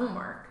 that was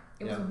homework.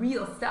 It was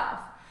real stuff.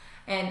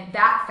 And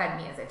that fed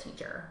me as a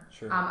teacher.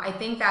 Sure. I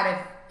think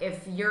that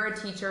if you're a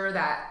teacher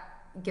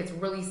that gets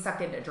really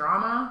sucked into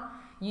drama,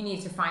 you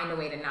need to find a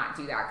way to not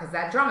do that because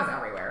that drama's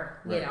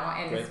everywhere, you know,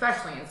 and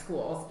especially in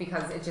schools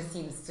because it just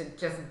seems to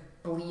just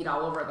bleed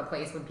all over the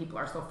place when people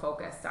are so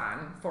focused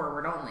on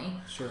forward only.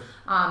 Sure.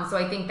 So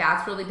I think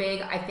that's really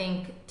big. I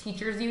think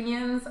teachers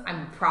unions,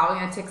 I'm probably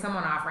going to tick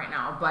someone off right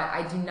now, but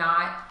I do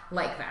not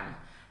like them.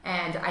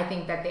 And I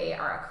think that they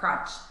are a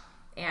crutch.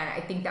 And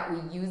I think that we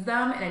use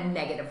them in a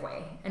negative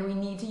way. And we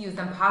need to use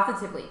them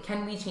positively.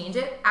 Can we change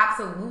it?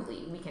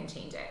 Absolutely, we can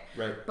change it.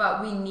 Right.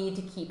 But we need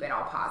to keep it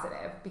all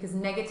positive because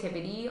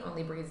negativity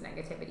only breeds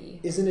negativity.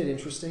 Isn't it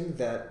interesting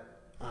that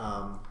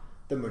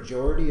the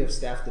majority of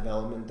staff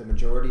development, the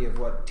majority of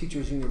what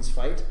teachers unions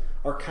fight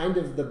are kind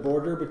of the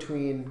border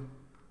between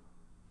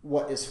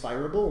what is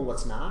fireable and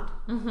what's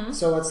not? Mm-hmm.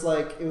 So it's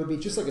like, it would be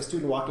just like a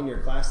student walking into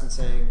your class and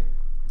saying,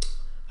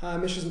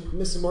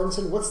 Mrs.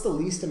 Mortenson, what's the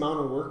least amount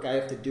of work I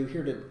have to do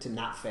here to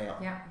not fail?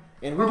 Yeah.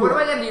 And or what do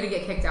I got to do to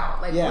get kicked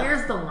out? Like,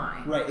 where's the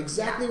line? Right,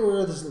 exactly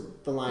where is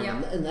the line.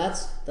 Yeah. And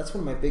that's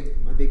one of my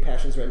big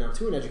passions right now,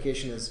 too, in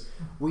education is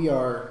we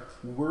are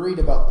worried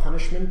about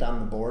punishment on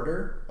the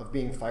border of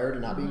being fired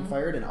and not being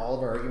fired, and all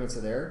of our arguments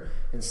are there,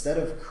 instead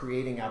of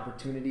creating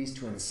opportunities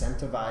to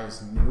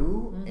incentivize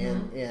new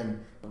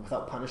and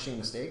without punishing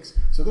mistakes.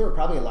 So there were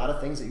probably a lot of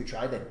things that you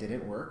tried that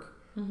didn't work,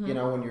 you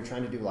know, when you're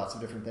trying to do lots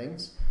of different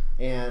things.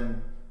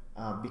 And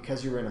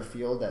because you were in a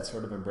field that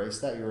sort of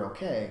embraced that, you were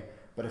okay.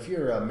 But if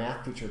you're a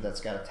math teacher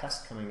that's got a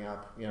test coming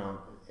up, you know,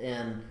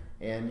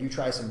 and you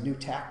try some new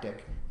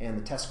tactic and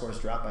the test scores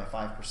drop by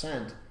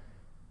 5%,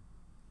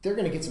 they're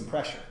going to get some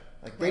pressure.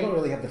 Like they don't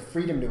really have the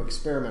freedom to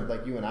experiment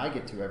like you and I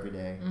get to every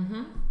day.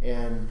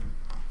 And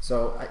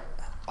so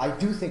I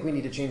do think we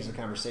need to change the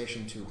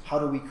conversation to how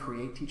do we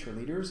create teacher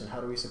leaders and how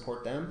do we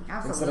support them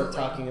instead of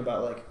talking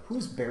about like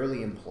who's barely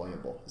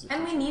employable as a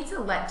and teacher. we need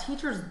to let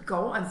teachers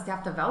go on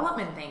staff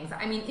development things.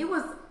 I mean, it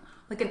was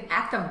like an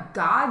act of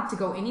God to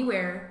go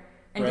anywhere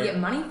and to get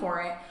money for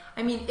it.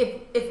 I mean,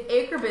 if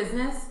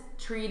agribusiness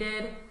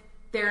treated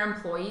their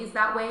employees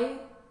that way,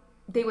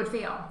 they would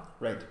fail.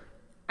 Right.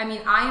 I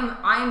mean,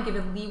 I am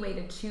given leeway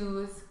to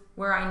choose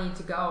where I need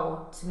to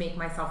go to make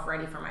myself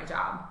ready for my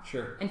job.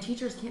 Sure. And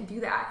teachers can't do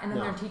that. And then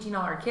they're teaching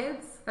all our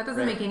kids. That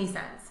doesn't Right. make any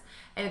sense.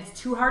 And it's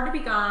too hard to be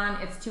gone.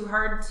 It's too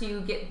hard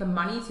to get the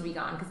money to be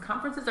gone because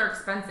conferences are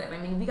expensive. I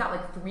mean, we got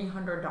like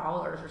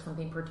 $300 or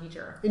something per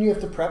teacher. And you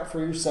have to prep for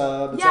your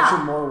sub. It's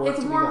actually more work it's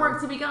to more be done.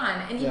 work to be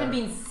gone. And even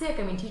being sick,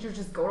 I mean, teachers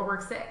just go to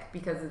work sick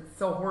because it's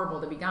so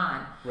horrible to be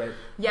gone. Right.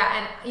 Yeah,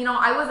 and you know,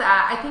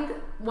 I think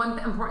one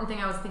important thing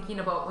I was thinking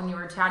about when you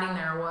were chatting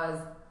there was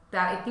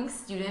that I think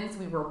students,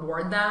 we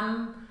reward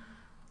them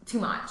too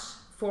much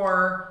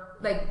for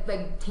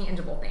like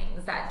tangible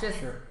things that just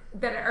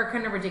that are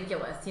kind of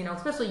ridiculous, you know,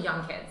 especially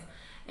young kids.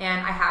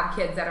 And I have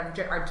kids that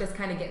are just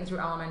kind of getting through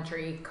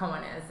elementary,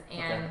 Cohen is,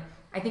 and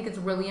I think it's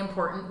really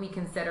important we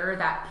consider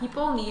that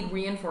people need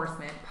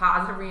reinforcement,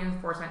 positive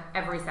reinforcement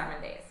every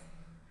 7 days.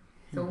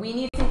 So we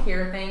need to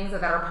hear things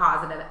that are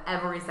positive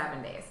every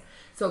 7 days.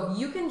 So if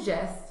you can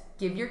just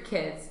give your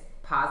kids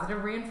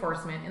positive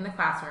reinforcement in the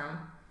classroom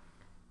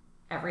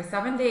every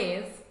 7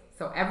 days,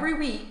 so every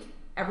week,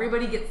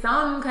 everybody gets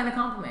some kind of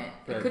compliment.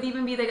 Right. It could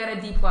even be they got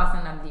a D plus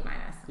and a D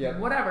minus,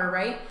 whatever,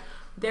 right?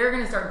 They're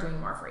going to start doing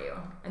more for you,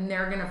 and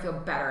they're going to feel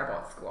better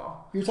about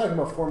school. You're talking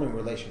about forming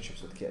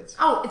relationships with kids.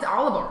 Oh, it's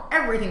all about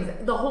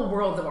everything. The whole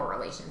world's about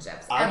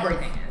relationships.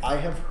 Everything is. I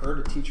have heard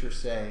a teacher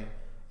say,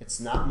 it's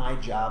not my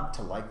job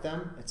to like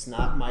them. It's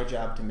not my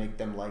job to make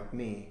them like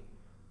me.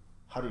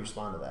 How do you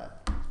respond to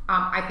that?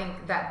 I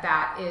think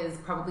that is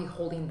probably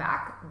holding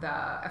back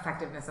the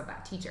effectiveness of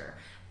that teacher.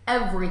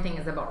 Everything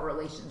is about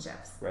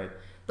relationships. Right.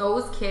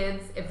 Those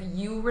kids, if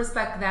you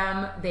respect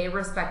them, they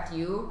respect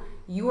you,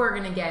 you are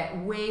going to get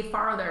way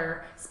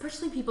farther,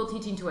 especially people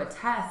teaching to a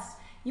test.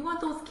 You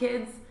want those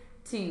kids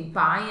to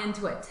buy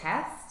into a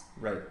test,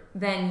 right?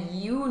 Then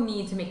you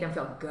need to make them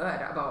feel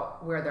good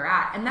about where they're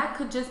at. And that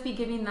could just be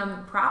giving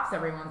them props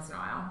every once in a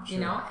while. Sure.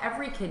 You know,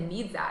 every kid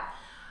needs that.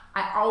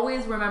 I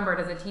always remembered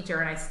as a teacher,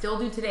 and I still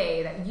do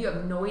today, that you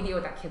have no idea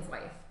what that kid's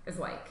life is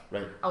like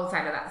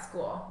outside of that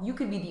school. You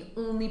could be the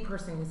only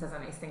person who says a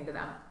nice thing to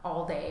them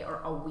all day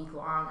or a week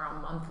long or a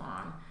month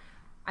long.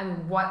 I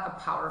mean, what a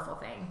powerful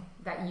thing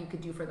that you could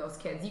do for those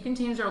kids. You can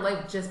change their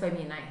life just by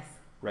being nice.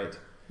 Right.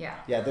 Yeah.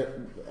 Yeah,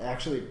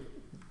 actually,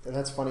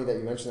 that's funny that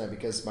you mentioned that,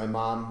 because my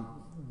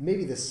mom,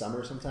 maybe this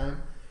summer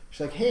sometime,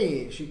 she's like,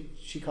 hey,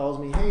 she calls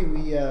me, hey,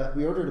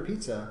 we ordered a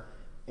pizza,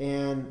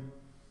 and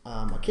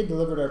a kid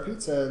delivered our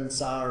pizza and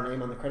saw our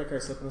name on the credit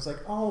card slip and was like,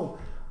 oh,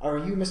 are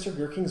you Mr.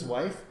 Gherking's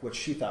wife? Which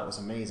she thought was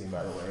amazing,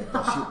 by the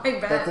way.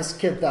 That this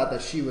kid thought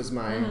that she was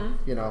my,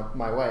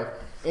 my wife.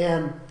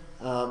 And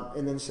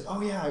then she said,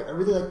 oh yeah, I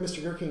really like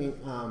Mr.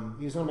 Gherking.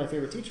 He was one of my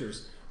favorite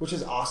teachers, which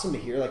is awesome to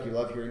hear. Like, you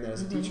love hearing that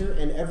as a teacher.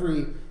 And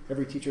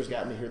every teacher's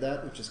gotten to hear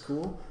that, which is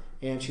cool.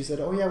 And she said,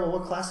 oh yeah, well,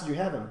 what class did you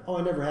have him? Oh,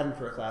 I never had him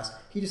for a class.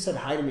 He just said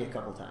hi to me a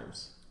couple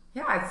times.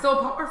 Yeah, it's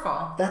so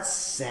powerful. That's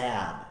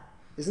sad.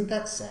 Isn't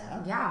that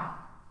sad? Yeah.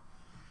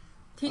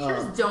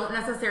 Teachers don't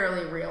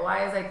necessarily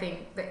realize, I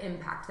think, the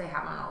impact they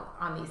have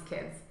on these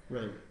kids.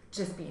 Right.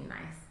 Just being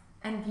nice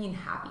and being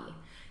happy.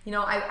 You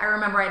know, I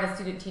remember I had a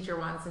student teacher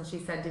once, and she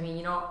said to me,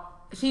 you know,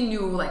 she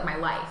knew like my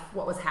life,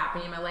 what was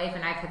happening in my life,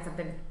 and I had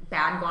something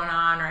bad going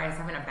on, or I was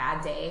having a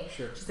bad day.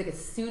 Sure. She's like,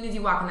 as soon as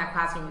you walk in that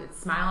classroom, you would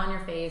smile on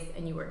your face,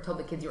 and you told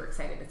the kids you were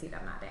excited to see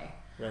them that day.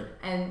 Right.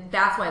 And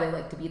that's why they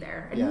like to be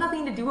there. It had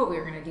nothing to do what we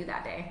were going to do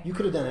that day. You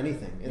could have done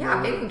anything.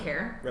 And they didn't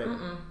care. Right.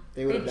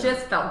 They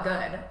just felt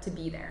good to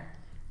be there.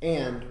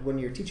 And when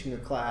you're teaching a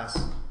class,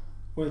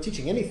 when you're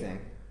teaching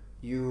anything,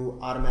 you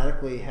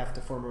automatically have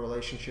to form a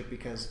relationship,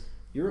 because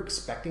you're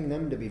expecting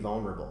them to be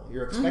vulnerable.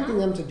 You're expecting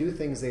them to do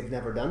things they've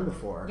never done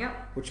before,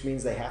 which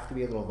means they have to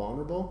be a little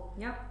vulnerable.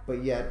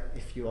 But yet,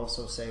 if you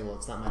also say, well,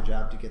 it's not my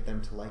job to get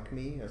them to like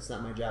me, it's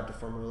not my job to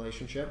form a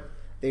relationship,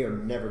 they are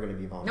never going to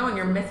be vulnerable. No, and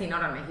you're missing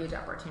out on a huge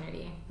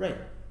opportunity. Right.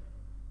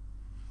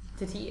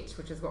 To teach,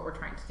 which is what we're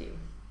trying to do.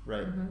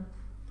 Right.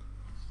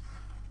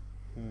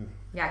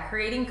 Yeah,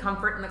 creating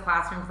comfort in the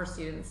classroom for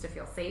students to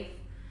feel safe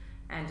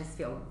and just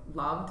feel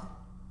loved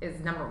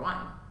is number one.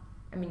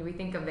 I mean, we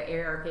think of the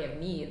hierarchy of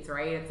needs,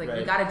 right? It's like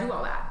we got to do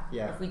all that.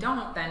 Yeah. If we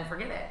don't, then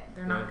forget it.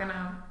 They're not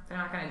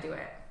gonna do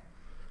it.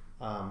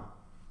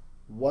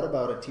 What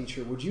about a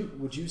teacher? Would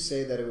you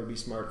say that it would be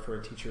smart for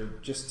a teacher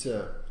just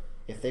to,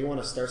 if they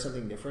want to start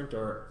something different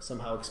or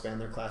somehow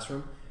expand their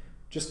classroom,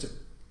 just to,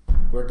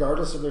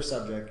 regardless of their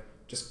subject,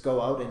 just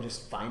go out and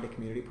just find a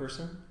community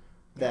person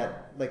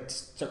that, like,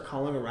 start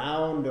calling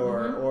around,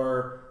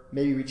 or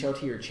maybe reach out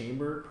to your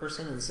chamber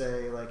person and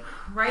say, like,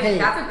 hey,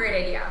 that's a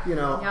great idea. You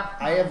know,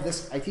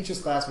 I teach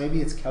this class,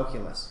 maybe it's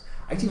calculus.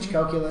 I teach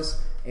calculus,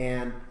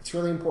 and it's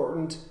really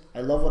important.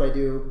 I love what I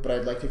do, but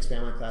I'd like to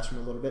expand my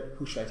classroom a little bit.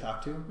 Who should I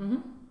talk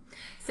to?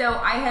 So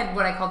I had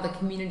what I called the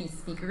Community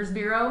Speakers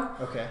Bureau.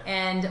 Okay.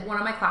 And one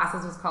of my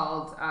classes was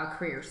called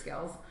Career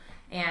Skills.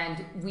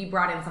 And we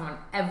brought in someone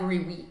every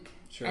week.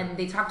 Sure. And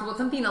they talked about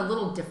something a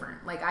little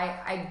different. Like,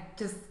 I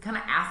just kind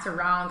of asked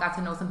around, got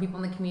to know some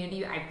people in the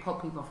community. I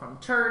pulled people from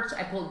church.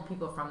 I pulled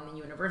people from the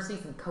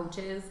university, some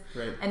coaches.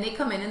 Right. And they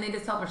come in and they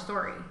just tell their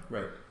story.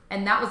 Right.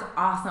 And that was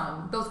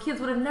awesome. Those kids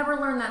would have never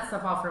learned that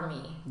stuff all from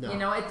me. No. You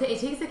know, it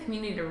takes a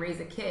community to raise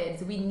a kid,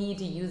 so we need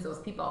to use those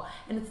people.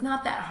 And it's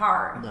not that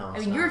hard. No, I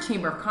mean, your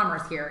Chamber of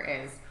Commerce here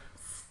is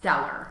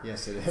stellar.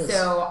 Yes, it is.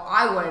 So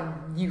I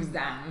would use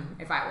them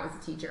if I was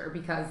a teacher,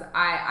 because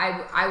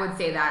I would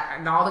say that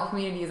in all the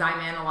communities I'm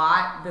in a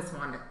lot, this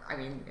one, I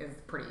mean, is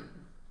pretty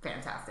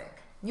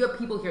fantastic. You have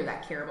people here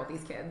that care about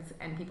these kids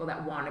and people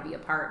that want to be a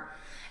part.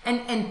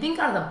 And think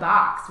out of the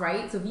box,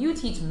 right? So if you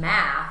teach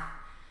math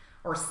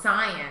or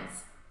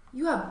science,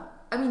 you have,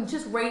 I mean,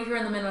 just right here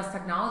in the Midwest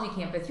Technology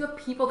Campus, you have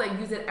people that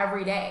use it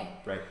every day.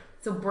 Right.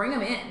 So bring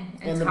them in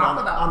and talk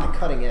about on the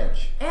cutting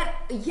edge. And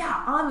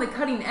on the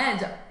cutting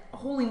edge.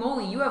 Holy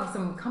moly, you have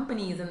some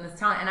companies in this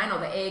town, and I know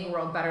the egg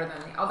world better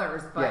than the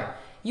others, but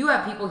you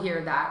have people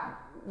here that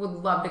would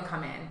love to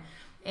come in.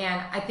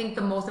 And I think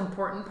the most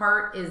important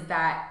part is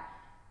that,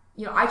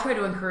 you know, I try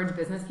to encourage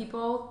business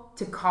people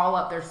to call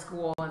up their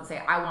school and say,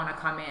 I want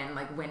to come in,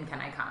 like, when can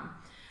I come?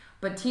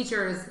 But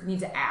teachers need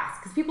to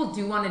ask, because people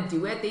do want to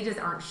do it. They just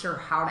aren't sure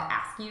how to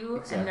ask you.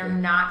 Exactly. And they're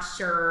not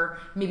sure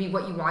maybe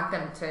what you want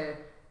them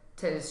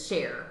to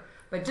share.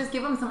 But just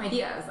give them some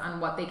ideas on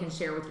what they can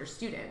share with your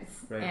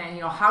students. Right. And,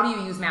 you know, how do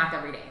you use math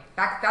every day?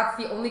 That's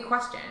the only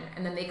question.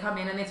 And then they come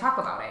in and they talk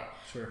about it.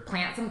 Sure.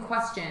 Plant some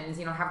questions,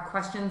 you know, have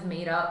questions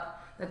made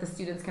up that the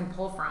students can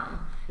pull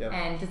from. Yep.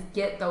 And just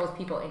get those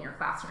people in your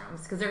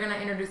classrooms, because they're going to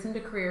introduce them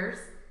to careers,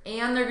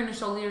 and they're going to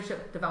show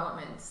leadership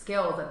development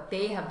skills that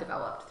they have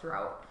developed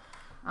throughout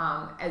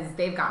as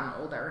they've gotten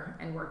older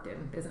and worked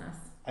in business.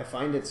 I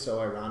find it so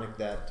ironic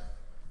that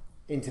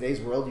in today's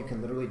world, you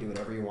can literally do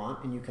whatever you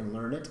want and you can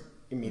learn it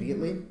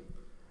immediately. Mm-hmm.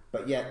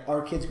 But yet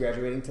our kids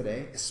graduating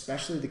today,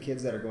 especially the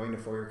kids that are going to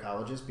four-year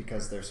colleges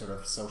because they're sort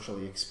of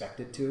socially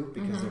expected to,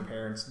 because their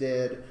parents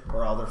did,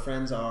 or all their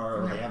friends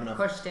are, or they have enough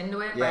pushed into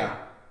it by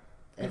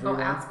people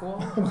at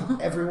school.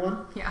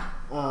 Everyone.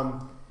 Yeah.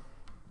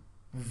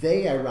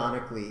 They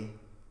ironically,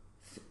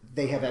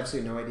 they have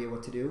absolutely no idea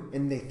what to do,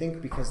 and they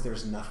think because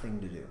there's nothing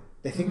to do.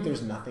 They think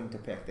there's nothing to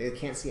pick. They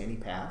can't see any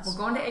paths. Well,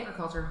 go into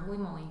agriculture. Holy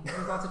moly,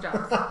 there's lots of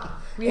jobs.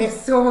 We have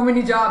so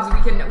many jobs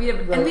and we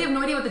have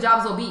no idea what the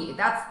jobs will be.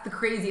 That's the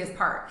craziest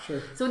part.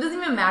 Sure. So it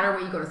doesn't even matter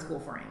what you go to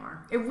school for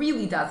anymore. It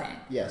really doesn't.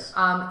 Yes.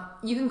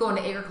 You can go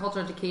into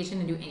agriculture education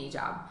and do any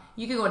job.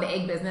 You can go into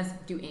egg business,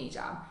 do any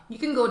job. You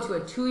can go to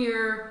a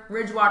 2-year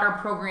Ridgewater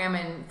program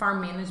in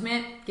farm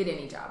management, get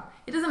any job.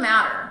 It doesn't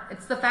matter.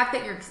 It's the fact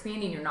that you're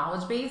expanding your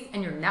knowledge base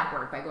and your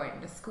network by going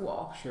to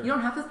school. Sure. You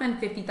don't have to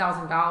spend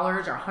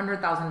 $50,000 or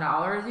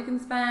 $100,000. You can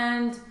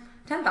spend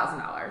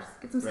 $10,000.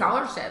 Get some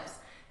scholarships,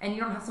 and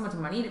you don't have so much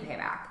money to pay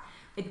back.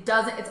 It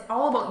doesn't. It's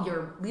all about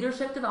your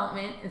leadership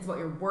development. It's about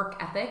your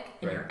work ethic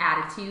and your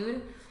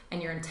attitude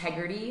and your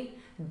integrity.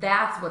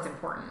 That's what's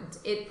important.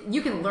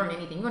 You can learn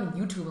anything. You go on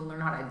YouTube and learn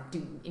how to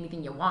do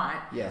anything you want.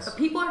 Yes. But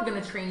people are going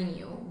to train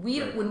you.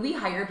 When we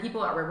hire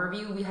people at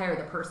Riverview, we hire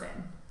the person.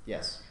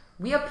 Yes.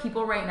 We have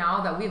people right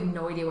now that we have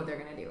no idea what they're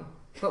going to do.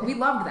 But we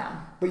loved them.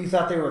 But you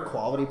thought they were a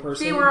quality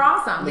person? They were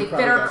awesome. They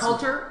fit our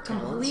culture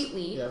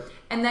completely. Yep.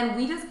 And then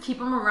we just keep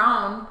them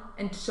around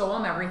and show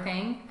them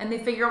everything, and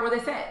they figure out where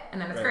they fit. And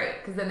then it's great,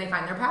 because then they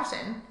find their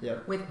passion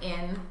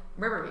within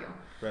Riverview.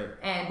 Right.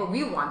 But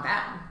we want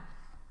them.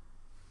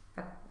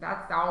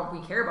 That's all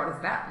we care about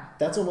is them.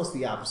 That's almost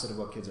the opposite of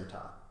what kids are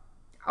taught.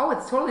 Oh,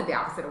 it's totally the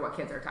opposite of what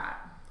kids are taught.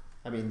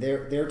 I mean,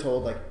 they're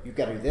told, like, you've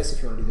got to do this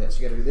if you want to do this.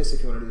 You got to do this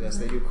if you want to do this.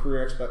 They do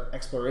career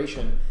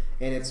exploration,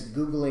 and it's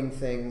Googling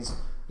things,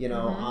 you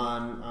know,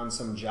 on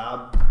some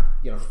job,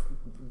 you know,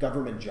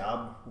 government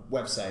job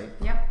website.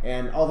 Yep.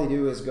 And all they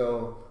do is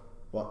go,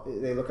 well,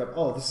 they look up,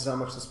 oh, this is how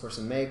much this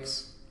person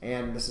makes,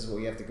 and this is what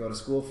you have to go to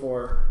school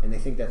for, and they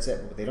think that's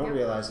it. But what they don't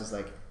realize is,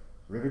 like,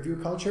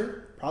 Riverview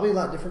culture, probably a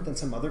lot different than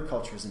some other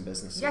cultures and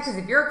businesses. Yeah, because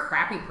if you're a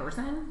crappy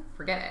person,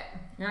 forget it.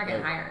 You're not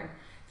getting hired.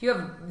 If you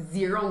have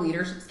zero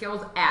leadership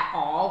skills at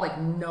all, like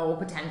no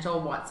potential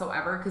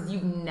whatsoever, because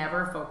you've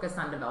never focused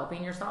on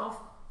developing yourself,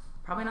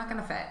 probably not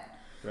going to fit.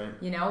 Right.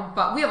 You know,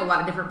 but we have a lot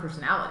of different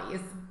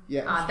personalities.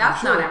 Yeah,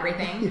 that's not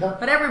everything. Yeah.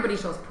 But everybody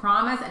shows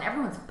promise, and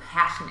everyone's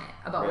passionate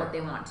about what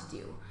they want to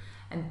do.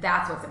 And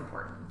that's what's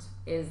important,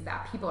 is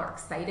that people are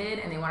excited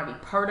and they want to be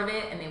part of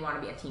it, and they want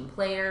to be a team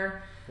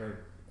player. Right.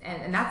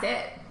 And that's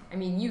it. I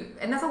mean,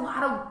 and that's a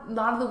lot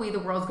of the way the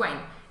world's going.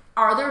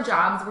 Are there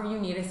jobs where you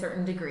need a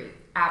certain degree?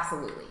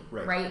 Absolutely.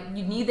 Right?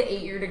 You need the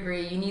 8-year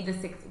degree, you need the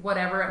 6,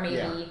 whatever it may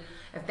be.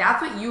 If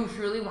that's what you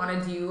truly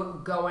want to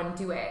do, go and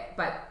do it.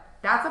 But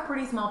that's a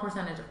pretty small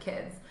percentage of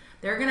kids.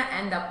 They're going to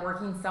end up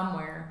working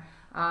somewhere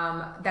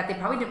that they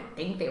probably didn't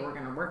think they were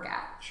going to work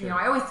at. Sure. You know,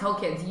 I always tell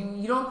kids,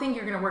 you don't think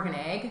you're going to work an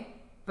egg,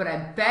 but I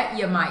bet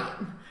you might.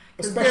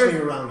 Especially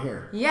around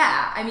here.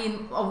 Yeah. I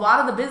mean, a lot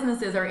of the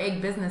businesses are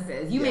egg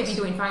businesses. You may be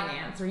doing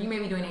finance, or you may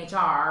be doing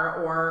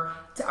HR or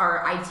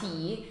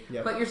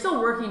IT, but you're still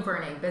working for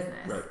an egg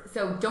business. Right.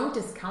 So don't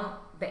discount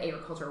the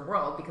agriculture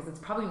world, because it's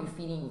probably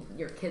feeding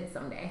your kids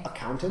someday.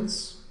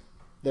 Accountants.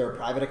 There are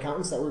private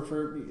accountants that work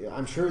for,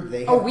 I'm sure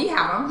they have. Oh, we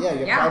have them. Yeah,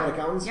 you have private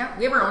accountants. Yeah,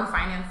 we have our own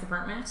finance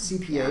department.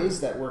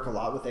 CPAs that work a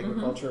lot with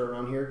agriculture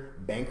around here.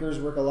 Bankers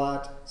work a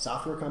lot.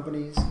 Software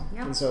companies.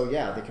 Yep. And so,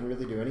 they can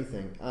really do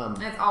anything.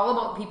 And it's all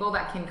about people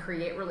that can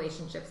create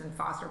relationships and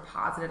foster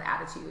positive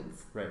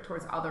attitudes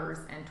towards others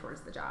and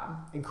towards the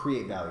job. And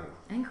create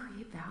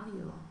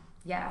value.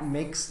 Yes.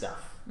 Make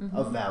stuff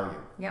of value.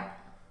 Yep.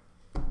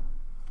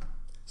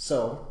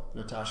 So,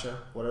 Natasha,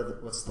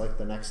 what's like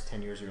the next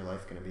 10 years of your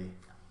life going to be?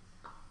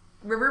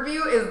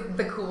 Riverview is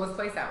the coolest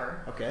place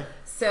ever. Okay.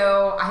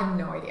 So I have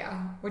no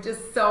idea, which is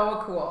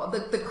so cool.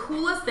 The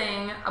coolest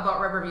thing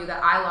about Riverview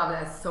that I love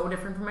that is so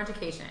different from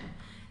education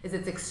is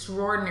it's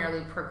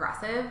extraordinarily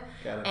progressive.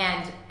 Got it.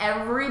 And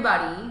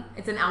everybody,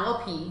 it's an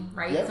LLP,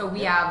 right? Yep, So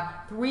we yep. have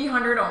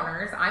 300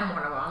 owners. I'm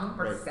one of them.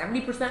 We're Right.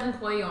 70%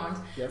 employee owned.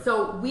 Yep.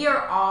 So we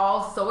are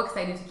all so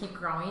excited to keep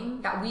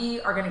growing that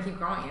we are going to keep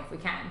growing if we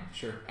can.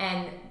 Sure.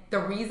 And the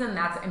reason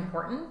that's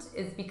important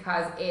is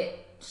because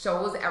it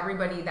shows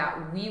everybody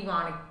that we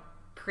want to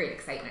create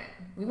excitement.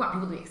 We want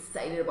people to be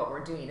excited about what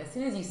we're doing. As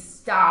soon as you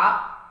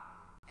stop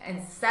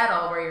and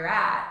settle where you're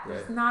at,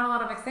 there's Right. not a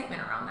lot of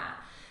excitement around that.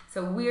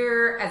 So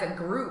we're, as a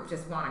group,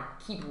 just want to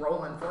keep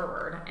rolling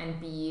forward and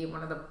be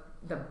one of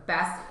the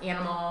best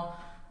animal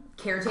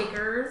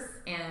caretakers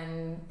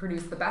and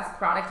produce the best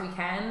product we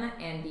can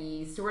and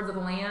be stewards of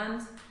the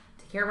land,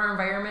 take care of our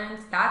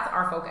environment. That's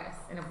our focus.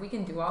 And if we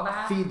can do all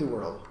that Feed the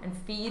world. and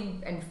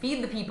feed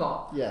the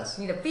people. Yes.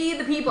 We need to feed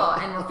the people,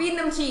 and we're feeding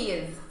them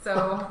cheese.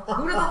 So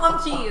who doesn't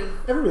love cheese?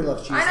 Everybody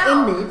loves cheese. I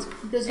know. And meat.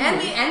 You guys do And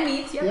meat. meat, and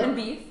meat, yep, Yep. and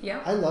beef,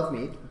 yep. I love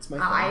meat. It's my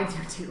I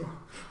thing. do too,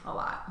 a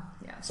lot.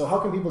 Yeah. So how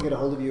can people get a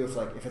hold of you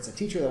if it's a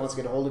teacher that wants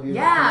to get a hold of you?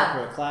 Yeah. Like come up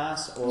for a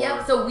class or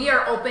Yep. So we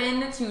are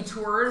open to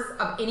tours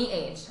of any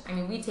age. I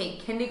mean, we take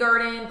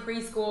kindergarten,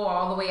 preschool,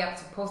 all the way up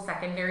to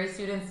post-secondary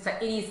students to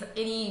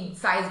any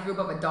size group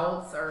of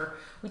adults, or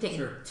we take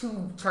Sure.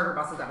 2 charter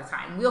buses at a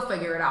time. We'll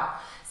figure it out.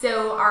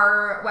 So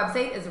our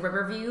website is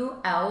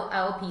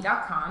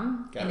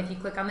riverviewllp.com, Got and it. if you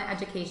click on the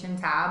education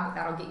tab,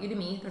 that'll get you to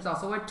me. There's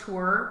also a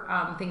tour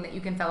thing that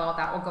you can fill out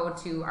that will go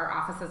to our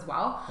office as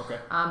well. Okay.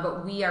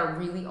 But we are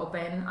really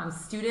open.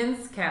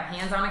 Students can have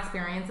hands-on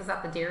experiences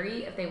at the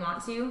dairy if they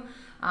want to.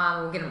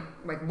 We'll get them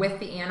like with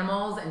the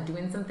animals and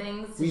doing some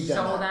things to We've done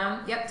show that.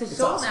 them. Yep, to It's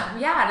show awesome. them.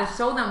 Yeah, to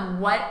show them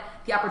what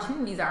the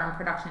opportunities are in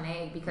production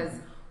egg, because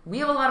we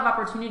have a lot of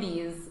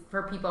opportunities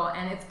for people,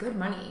 and it's good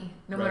money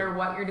no Right. matter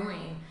what you're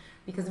doing,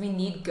 because we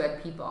need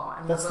good people.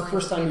 And That's we're the willing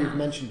first to pay time you've them.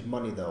 mentioned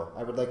money though.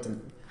 I would like to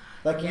you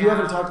Yeah.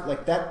 haven't talked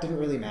like that didn't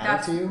really matter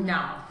That's to you.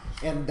 no.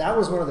 And that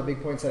was one of the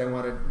big points that I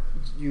wanted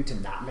you to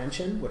not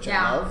mention, which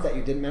Yeah. I love that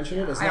you didn't mention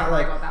it. It's I not don't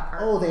worry like, about that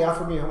part. oh, they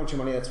offered me a whole bunch of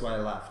money, that's why I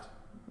left.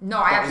 No,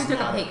 I That actually was took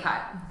a not pay it.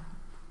 cut.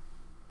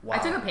 Wow. I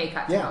took a pay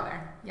cut to Yeah. go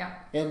there. Yeah,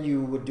 And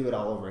you would do it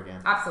all over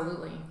again.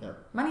 absolutely. Yep.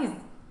 Money's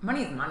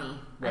money.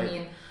 Right. I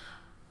mean,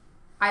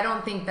 I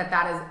don't think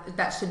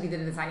that should be the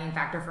deciding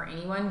factor for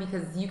anyone,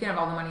 because you can have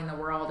all the money in the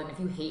world, and if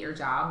you hate your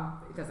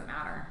job, it doesn't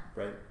matter.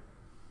 Right.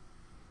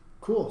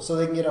 Cool. So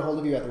they can get a hold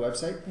of you at the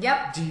website?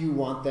 Yep. Do you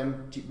want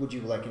them, would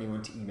you like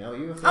anyone to email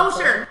you? If they Oh, have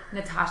sure.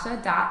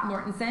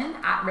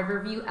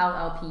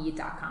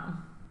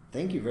 Natasha.mortenson@riverviewllp.com.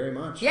 Thank you very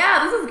much.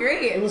 Yeah, this is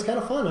great. It was kind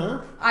of fun,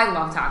 huh? I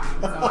love talking,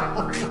 so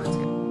I'm very much.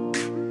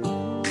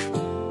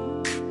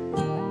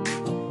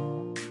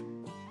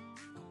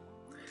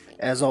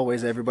 As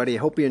always, everybody, I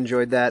hope you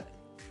enjoyed that.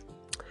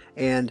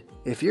 And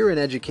if you're in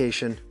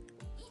education,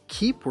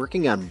 keep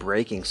working on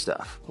breaking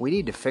stuff. We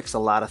need to fix a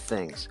lot of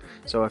things.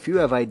 So if you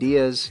have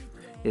ideas,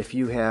 if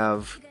you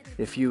have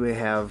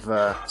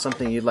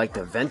something you'd like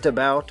to vent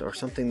about, or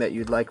something that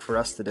you'd like for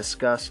us to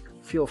discuss,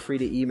 feel free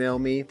to email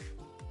me,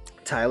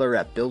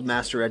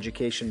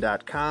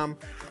 Tyler@buildmastereducation.com,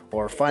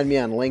 or find me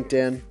on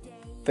LinkedIn,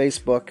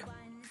 Facebook,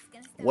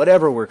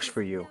 whatever works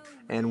for you,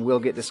 and we'll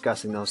get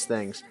discussing those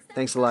things.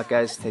 Thanks a lot,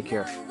 guys. Take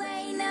care.